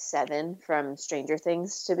get Seven from Stranger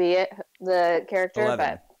Things to be the character.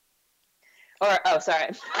 11. Sorry.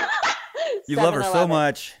 You love her so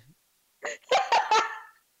much.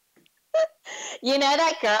 You know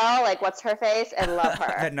that girl, like, what's her face? And love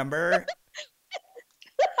her. That number.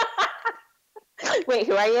 Wait,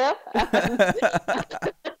 who are you?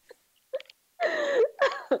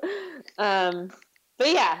 But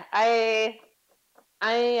yeah, I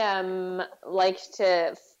like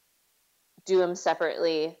to do them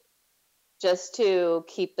separately, just to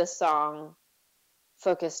keep the song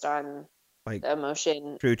focused on like the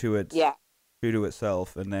emotion, true to its true to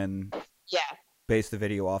itself, and then yeah, base the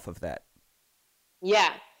video off of that.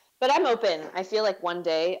 Yeah, but I'm open. I feel like one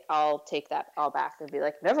day I'll take that all back and be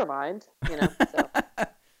like, never mind, you know. So.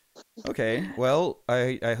 Okay, well,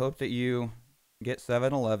 I hope that you get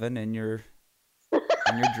 7-Eleven in your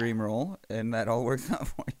dream role, and that all works out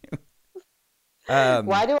for you.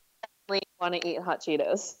 Why do I want to eat hot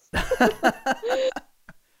Cheetos?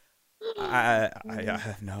 I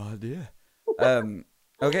have no idea.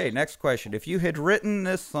 Okay, next question. If you had written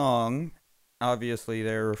this song, obviously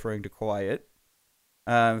they're referring to Quiet.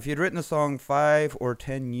 If you'd written the song 5 or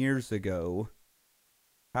 10 years ago,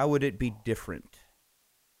 how would it be different?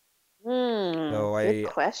 Good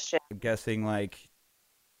question. I'm guessing, like,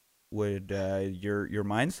 would your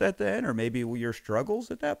mindset then, or maybe your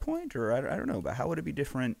struggles at that point, or I don't know, but how would it be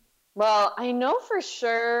different? Well, I know for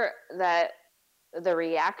sure that the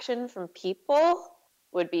reaction from people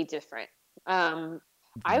would be different. I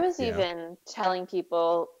was even telling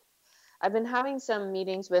people, I've been having some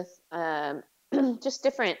meetings with just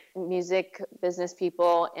different music business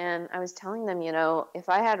people, and I was telling them, if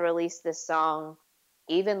I had released this song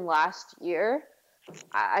even last year,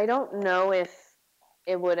 I don't know if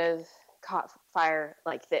it would have caught fire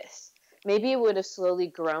like this. Maybe it would have slowly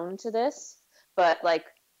grown to this, but like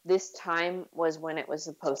this time was when it was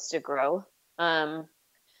supposed to grow.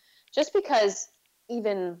 Just because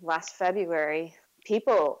even last February,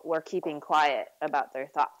 people were keeping quiet about their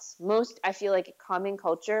thoughts. I feel like common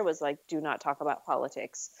culture was like, do not talk about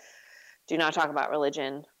politics, do not talk about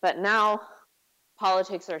religion. But now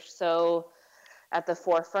politics are so at the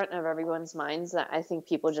forefront of everyone's minds that I think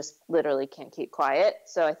people just literally can't keep quiet.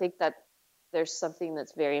 So I think that there's something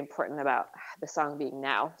that's very important about the song being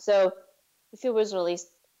now. So if it was released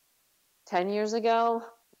 10 years ago,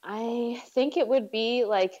 I think it would be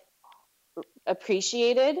like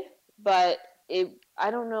appreciated, but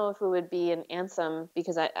I don't know if it would be an anthem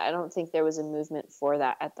because I don't think there was a movement for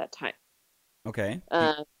that at that time. Okay.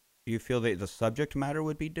 Do you feel that the subject matter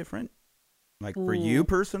would be different? Like for you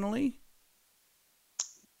personally?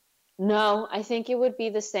 No, I think it would be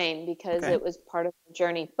the same because it was part of the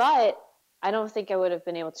journey. But I don't think I would have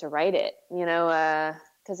been able to write it,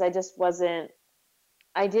 because I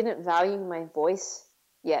didn't value my voice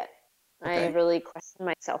yet. I really questioned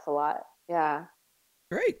myself a lot. Yeah.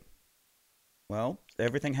 Great. Well,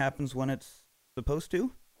 everything happens when it's supposed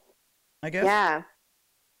to, I guess. Yeah.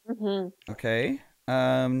 Mm-hmm. Okay.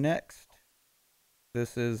 Next.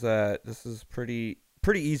 This is pretty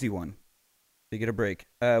easy one. To get a break.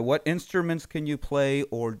 What instruments can you play,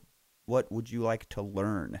 or what would you like to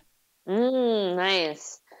learn?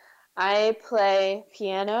 Nice. I play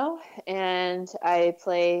piano and I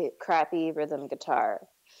play crappy rhythm guitar.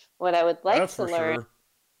 What I would like to learn.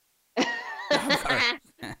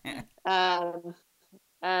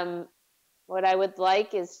 What I would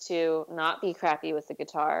like is to not be crappy with the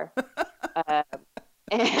guitar. And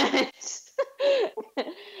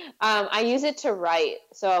I use it to write.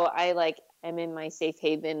 So I'm in my safe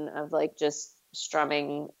haven of like just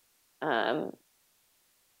strumming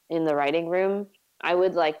in the writing room. I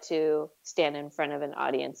would like to stand in front of an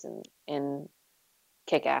audience and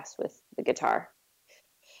kick ass with the guitar.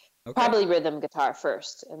 Okay. Probably rhythm guitar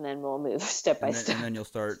first, and then we'll move step by step. And then you'll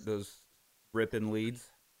start those ripping leads.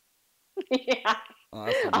 Yeah.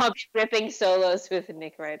 Awesome. I'll be ripping solos with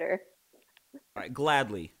Nick Ryder. All right,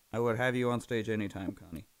 gladly. I would have you on stage anytime,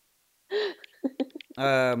 Connie.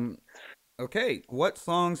 Okay, what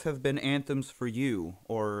songs have been anthems for you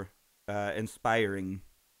or inspiring?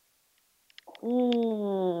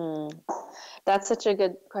 That's such a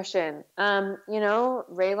good question.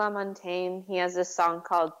 Ray LaMontagne, he has this song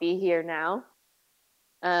called Be Here Now.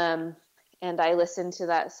 And I listened to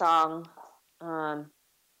that song on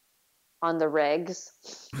the regs.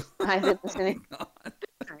 I've been listening.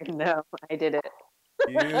 I know, I did it.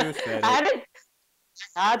 You said it.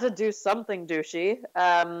 I had to do something douchey.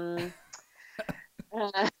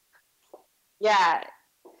 Yeah,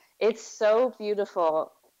 it's so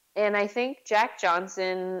beautiful. And I think Jack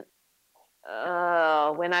Johnson,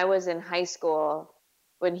 when I was in high school,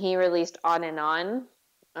 when he released On and On,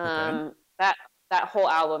 that whole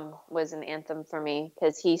album was an anthem for me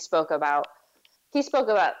because he spoke about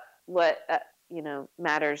what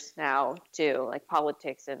matters now too, like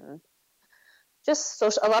politics and just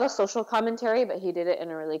a lot of social commentary, but he did it in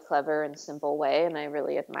a really clever and simple way, and I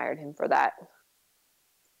really admired him for that.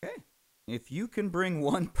 Okay. If you can bring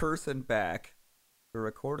one person back to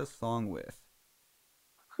record a song with,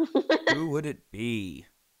 who would it be?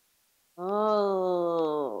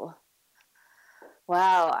 Oh,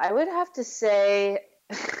 wow. I would have to say,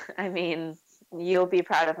 I mean, you'll be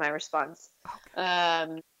proud of my response.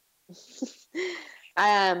 Okay.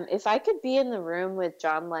 If I could be in the room with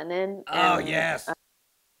John Lennon. Oh, yes.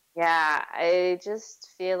 Yeah, I just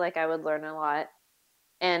feel like I would learn a lot.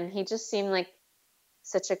 And he just seemed like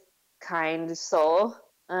such a kind soul.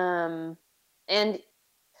 And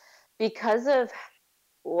because of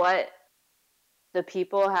what the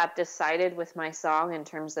people have decided with my song in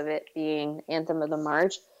terms of it being Anthem of the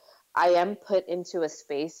March, I am put into a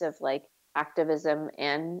space of like activism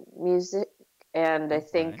and music. And I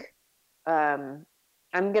think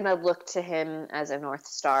I'm going to look to him as a North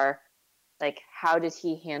Star. Like, how did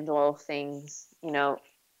he handle things? I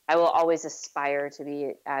will always aspire to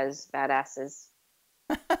be as badass as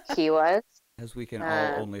he was. As we can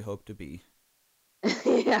all only hope to be.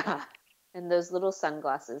 Yeah. And those little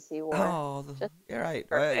sunglasses he wore. Oh, you're right.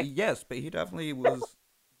 Yes, but he definitely was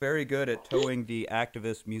very good at towing the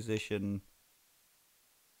activist musician.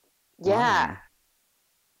 Yeah.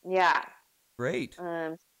 Yeah. Great.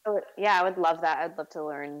 So, yeah, I would love that. I'd love to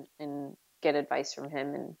learn and get advice from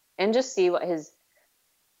him and just see what his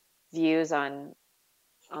views on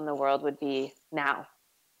the world would be now.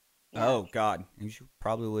 Yeah. Oh God, you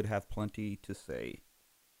probably would have plenty to say.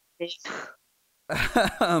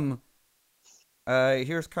 um,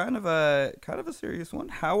 here's kind of a serious one.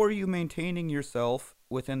 How are you maintaining yourself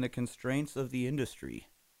within the constraints of the industry?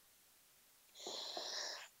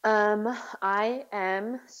 I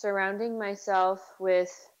am surrounding myself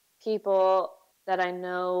with people that I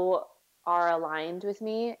know are aligned with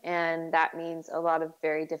me, and that means a lot of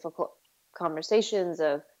very difficult conversations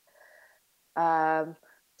of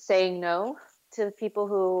saying no to people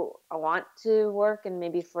who want to work and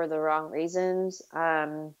maybe for the wrong reasons.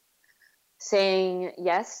 Saying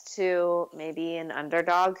yes to maybe an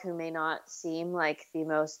underdog who may not seem like the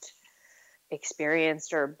most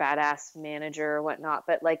experienced or badass manager or whatnot,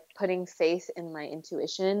 but like putting faith in my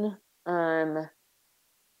intuition,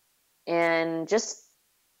 and just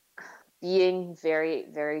being very,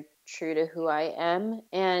 very true to who I am.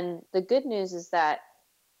 And the good news is that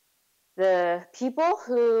the people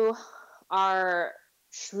who are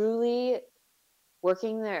truly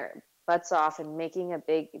working their butts off and making a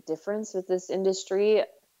big difference with this industry,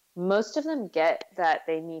 most of them get that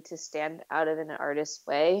they need to stand out of an artist's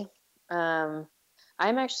way. I'm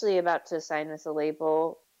actually about to sign with a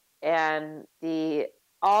label, and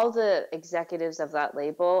all the executives of that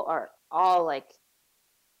label are all like,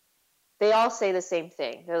 they all say the same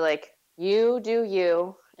thing. They're like, you do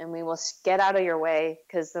you, and we will get out of your way,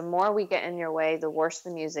 because the more we get in your way, the worse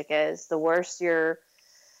the music is, the worse your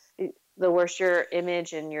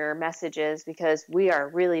image and your message is, because we are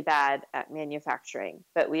really bad at manufacturing,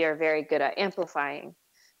 but we are very good at amplifying.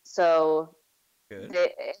 So Good.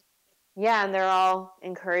 yeah, and they're all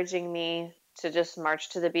encouraging me to just march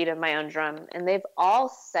to the beat of my own drum. And they've all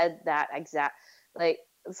said that exact, like,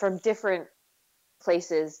 from different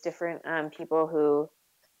places, different people who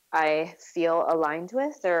I feel aligned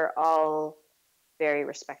with. They're all very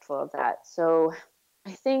respectful of that. So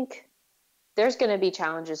I think there's going to be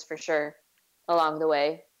challenges for sure along the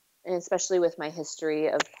way, and especially with my history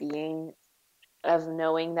of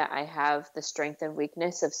knowing that I have the strength and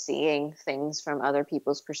weakness of seeing things from other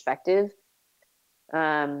people's perspective.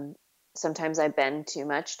 Sometimes I bend too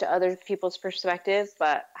much to other people's perspective,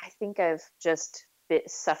 but I think I've just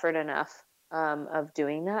suffered enough of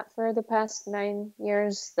doing that for the past 9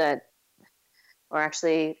 years, or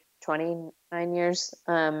actually 29 years,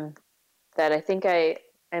 that I think I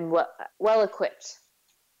am well equipped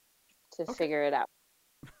to figure it out.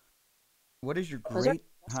 What is your great?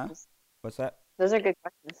 Huh? What's that? Those are good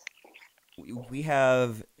questions. We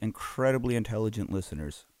have incredibly intelligent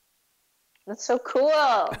listeners. That's so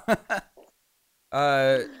cool.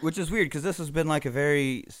 Which is weird because this has been like a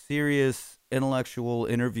very serious intellectual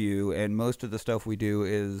interview, and most of the stuff we do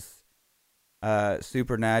is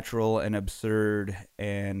supernatural and absurd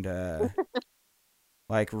and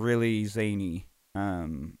like really zany.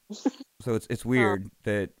 So it's weird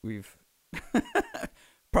that we've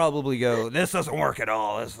probably go, this doesn't work at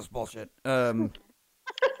all. This is bullshit.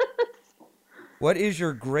 What is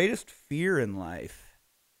your greatest fear in life?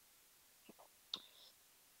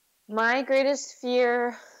 My greatest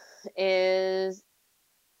fear is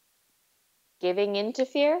giving into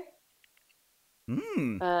fear.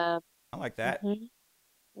 I like that.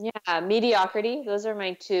 Mm-hmm. Yeah, mediocrity. Those are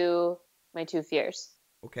my two fears.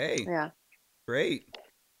 Okay. Yeah. Great.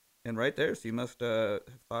 And right there, so you must have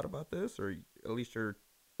thought about this, or at least you're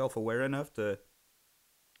self-aware enough to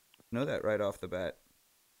know that right off the bat.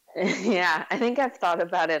 Yeah, I think I've thought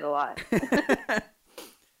about it a lot.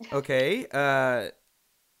 Okay.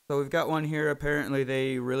 So we've got one here. Apparently,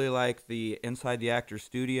 they really like the Inside the Actor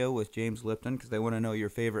Studio with James Lipton because they want to know your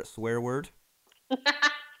favorite swear word.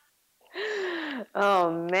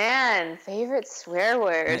 Oh man, favorite swear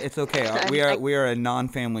word. It's okay. We are a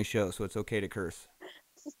non-family show, so it's okay to curse.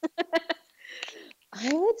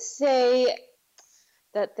 I would say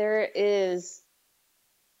that there is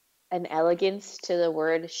an elegance to the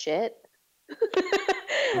word shit.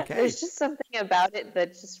 Okay. There's just something about it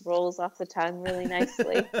that just rolls off the tongue really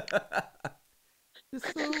nicely.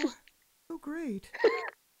 It's so great.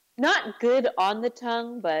 Not good on the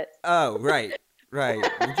tongue, but Oh, right.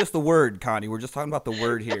 Just the word, Connie. We're just talking about the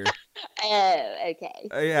word here. okay.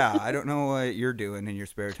 Yeah, I don't know what you're doing in your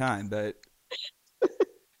spare time, but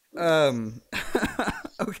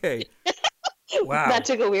okay. Wow. That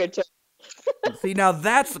took a weird turn. See, now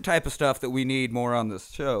that's the type of stuff that we need more on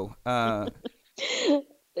this show.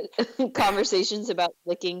 Conversations about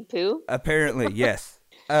licking poo. Apparently, yes.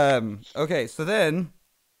 Okay, so then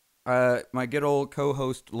my good old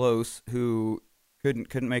co-host Los, who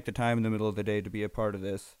couldn't make the time in the middle of the day to be a part of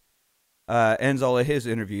this, ends all of his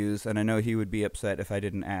interviews, and I know he would be upset if I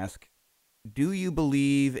didn't ask. Do you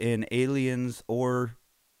believe in aliens or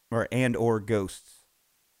ghosts?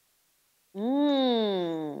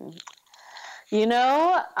 You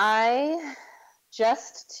know,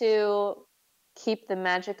 just to keep the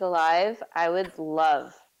magic alive, I would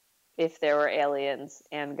love if there were aliens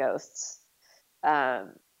and ghosts.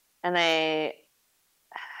 And I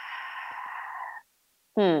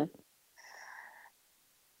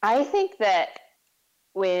think that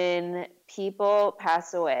when people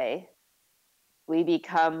pass away, we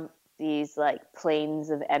become these like planes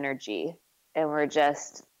of energy, and we're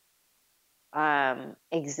just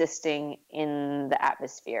existing in the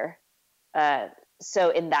atmosphere. So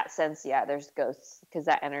in that sense, yeah, there's ghosts, because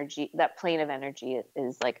that energy, that plane of energy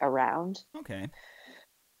is like around. Okay.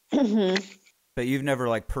 But you've never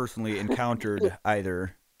like personally encountered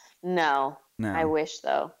either. No. No. I wish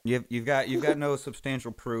though. You've got no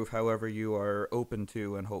substantial proof, however you are open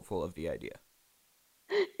to and hopeful of the idea.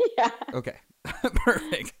 Yeah. Okay.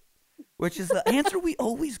 Perfect. Which is the answer we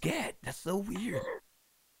always get. That's so weird.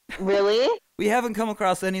 Really? We haven't come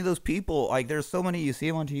across any of those people. Like, there's so many, you see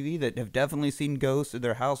them on TV that have definitely seen ghosts, or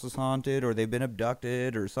their house is haunted, or they've been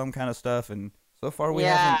abducted, or some kind of stuff. And so far, we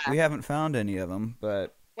haven't found any of them.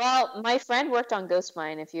 But well, my friend worked on Ghost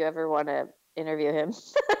Mine. If you ever want to interview him.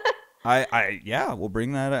 Yeah, we'll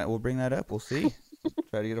bring that up. We'll see.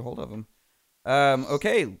 Try to get a hold of him.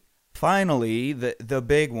 Okay. Finally, the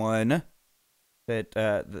big one. That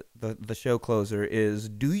the show closer is,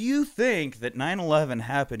 do you think that 9/11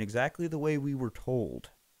 happened exactly the way we were told?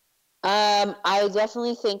 I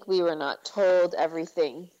definitely think we were not told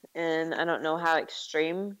everything, and I don't know how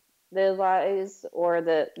extreme the lies or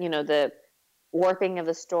the warping of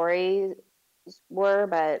the story were,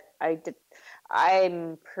 but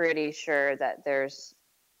I'm pretty sure that there's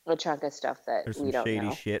a chunk of stuff that there's we don't know. There's some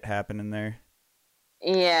shady shit happening there.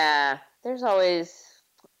 Yeah, there's always.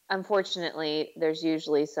 Unfortunately, there's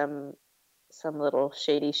usually some little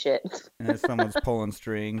shady shit. And someone's pulling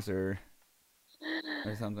strings or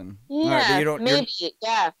something. Yeah, right, maybe.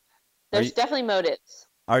 Yeah, there's definitely motives.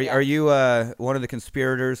 Are you one of the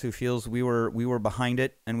conspirators who feels we were behind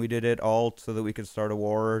it and we did it all so that we could start a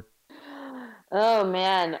war? Oh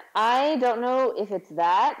man, I don't know if it's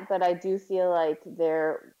that, but I do feel like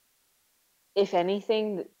if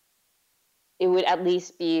anything, it would at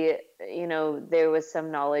least be, there was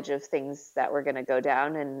some knowledge of things that were going to go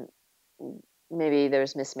down, and maybe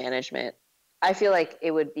there's mismanagement. I feel like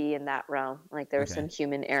it would be in that realm. Like there was some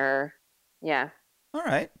human error. Yeah. All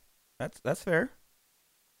right. That's fair.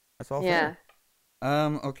 That's all fair.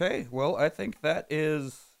 Okay. Well, I think that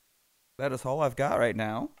is all I've got right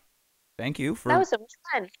now. Thank you for. That was so much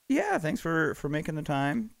fun. Yeah. Thanks for making the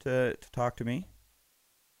time to talk to me.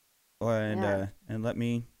 And let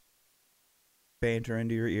me banter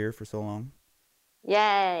into your ear for so long.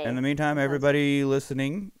 Yay. In the meantime, everybody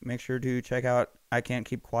listening, make sure to check out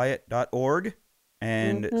ican'tkeepquiet.org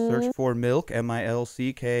and search for Milk,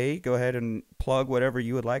 M-I-L-C-K. Go ahead and plug whatever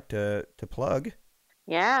you would like to plug.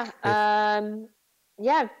 Yeah.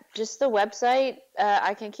 Just the website,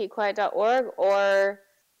 ican'tkeepquiet.org or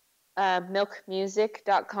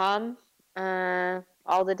milkmusic.com.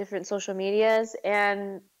 All the different social medias.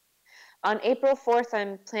 And on April 4th,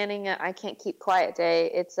 I'm planning a I Can't Keep Quiet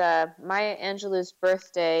Day. It's Maya Angelou's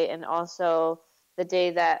birthday and also the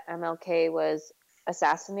day that MLK was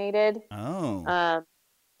assassinated. Oh.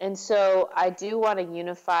 And so I do want to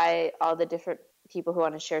unify all the different people who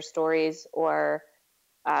want to share stories or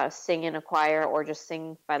sing in a choir or just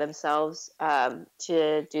sing by themselves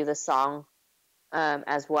to do the song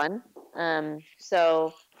as one.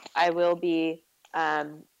 So I will be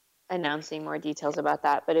announcing more details about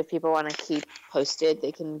that, but if people want to keep posted, they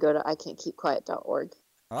can go to ican'tkeepquiet.org.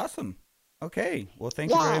 Awesome. Okay. Well, thank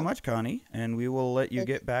you very much, Connie, and we will let you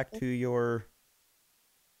get back to your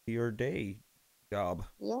day job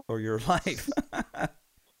or your life.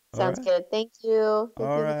 Sounds good. Thank you.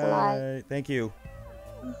 All right. Thank you.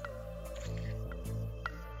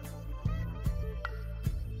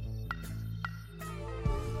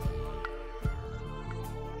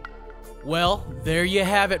 Well, there you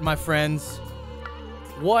have it, my friends.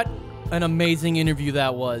 What an amazing interview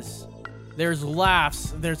that was. There's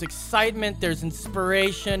laughs, there's excitement, there's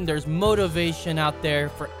inspiration, there's motivation out there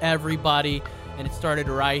for everybody, and it started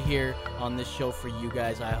right here on this show for you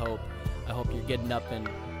guys, I hope. I hope you're getting up and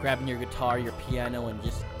grabbing your guitar, your piano, and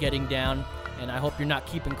just getting down, and I hope you're not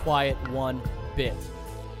keeping quiet one bit.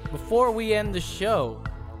 Before we end the show,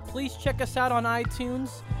 please check us out on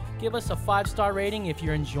iTunes. Give us a 5-star rating if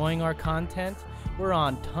you're enjoying our content. We're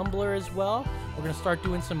on Tumblr as well. We're going to start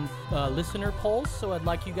doing some listener polls, so I'd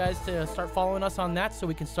like you guys to start following us on that so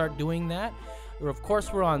we can start doing that. Of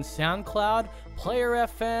course, we're on SoundCloud, Player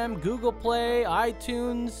FM, Google Play,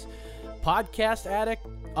 iTunes, Podcast Addict,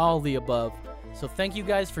 all the above. So thank you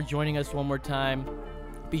guys for joining us one more time.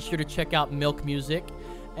 Be sure to check out Milk Music.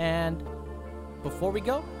 And before we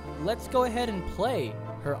go, let's go ahead and play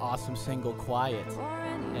her awesome single, Quiet.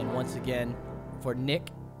 And once again, for Nick,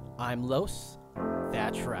 I'm Los.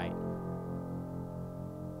 That's right.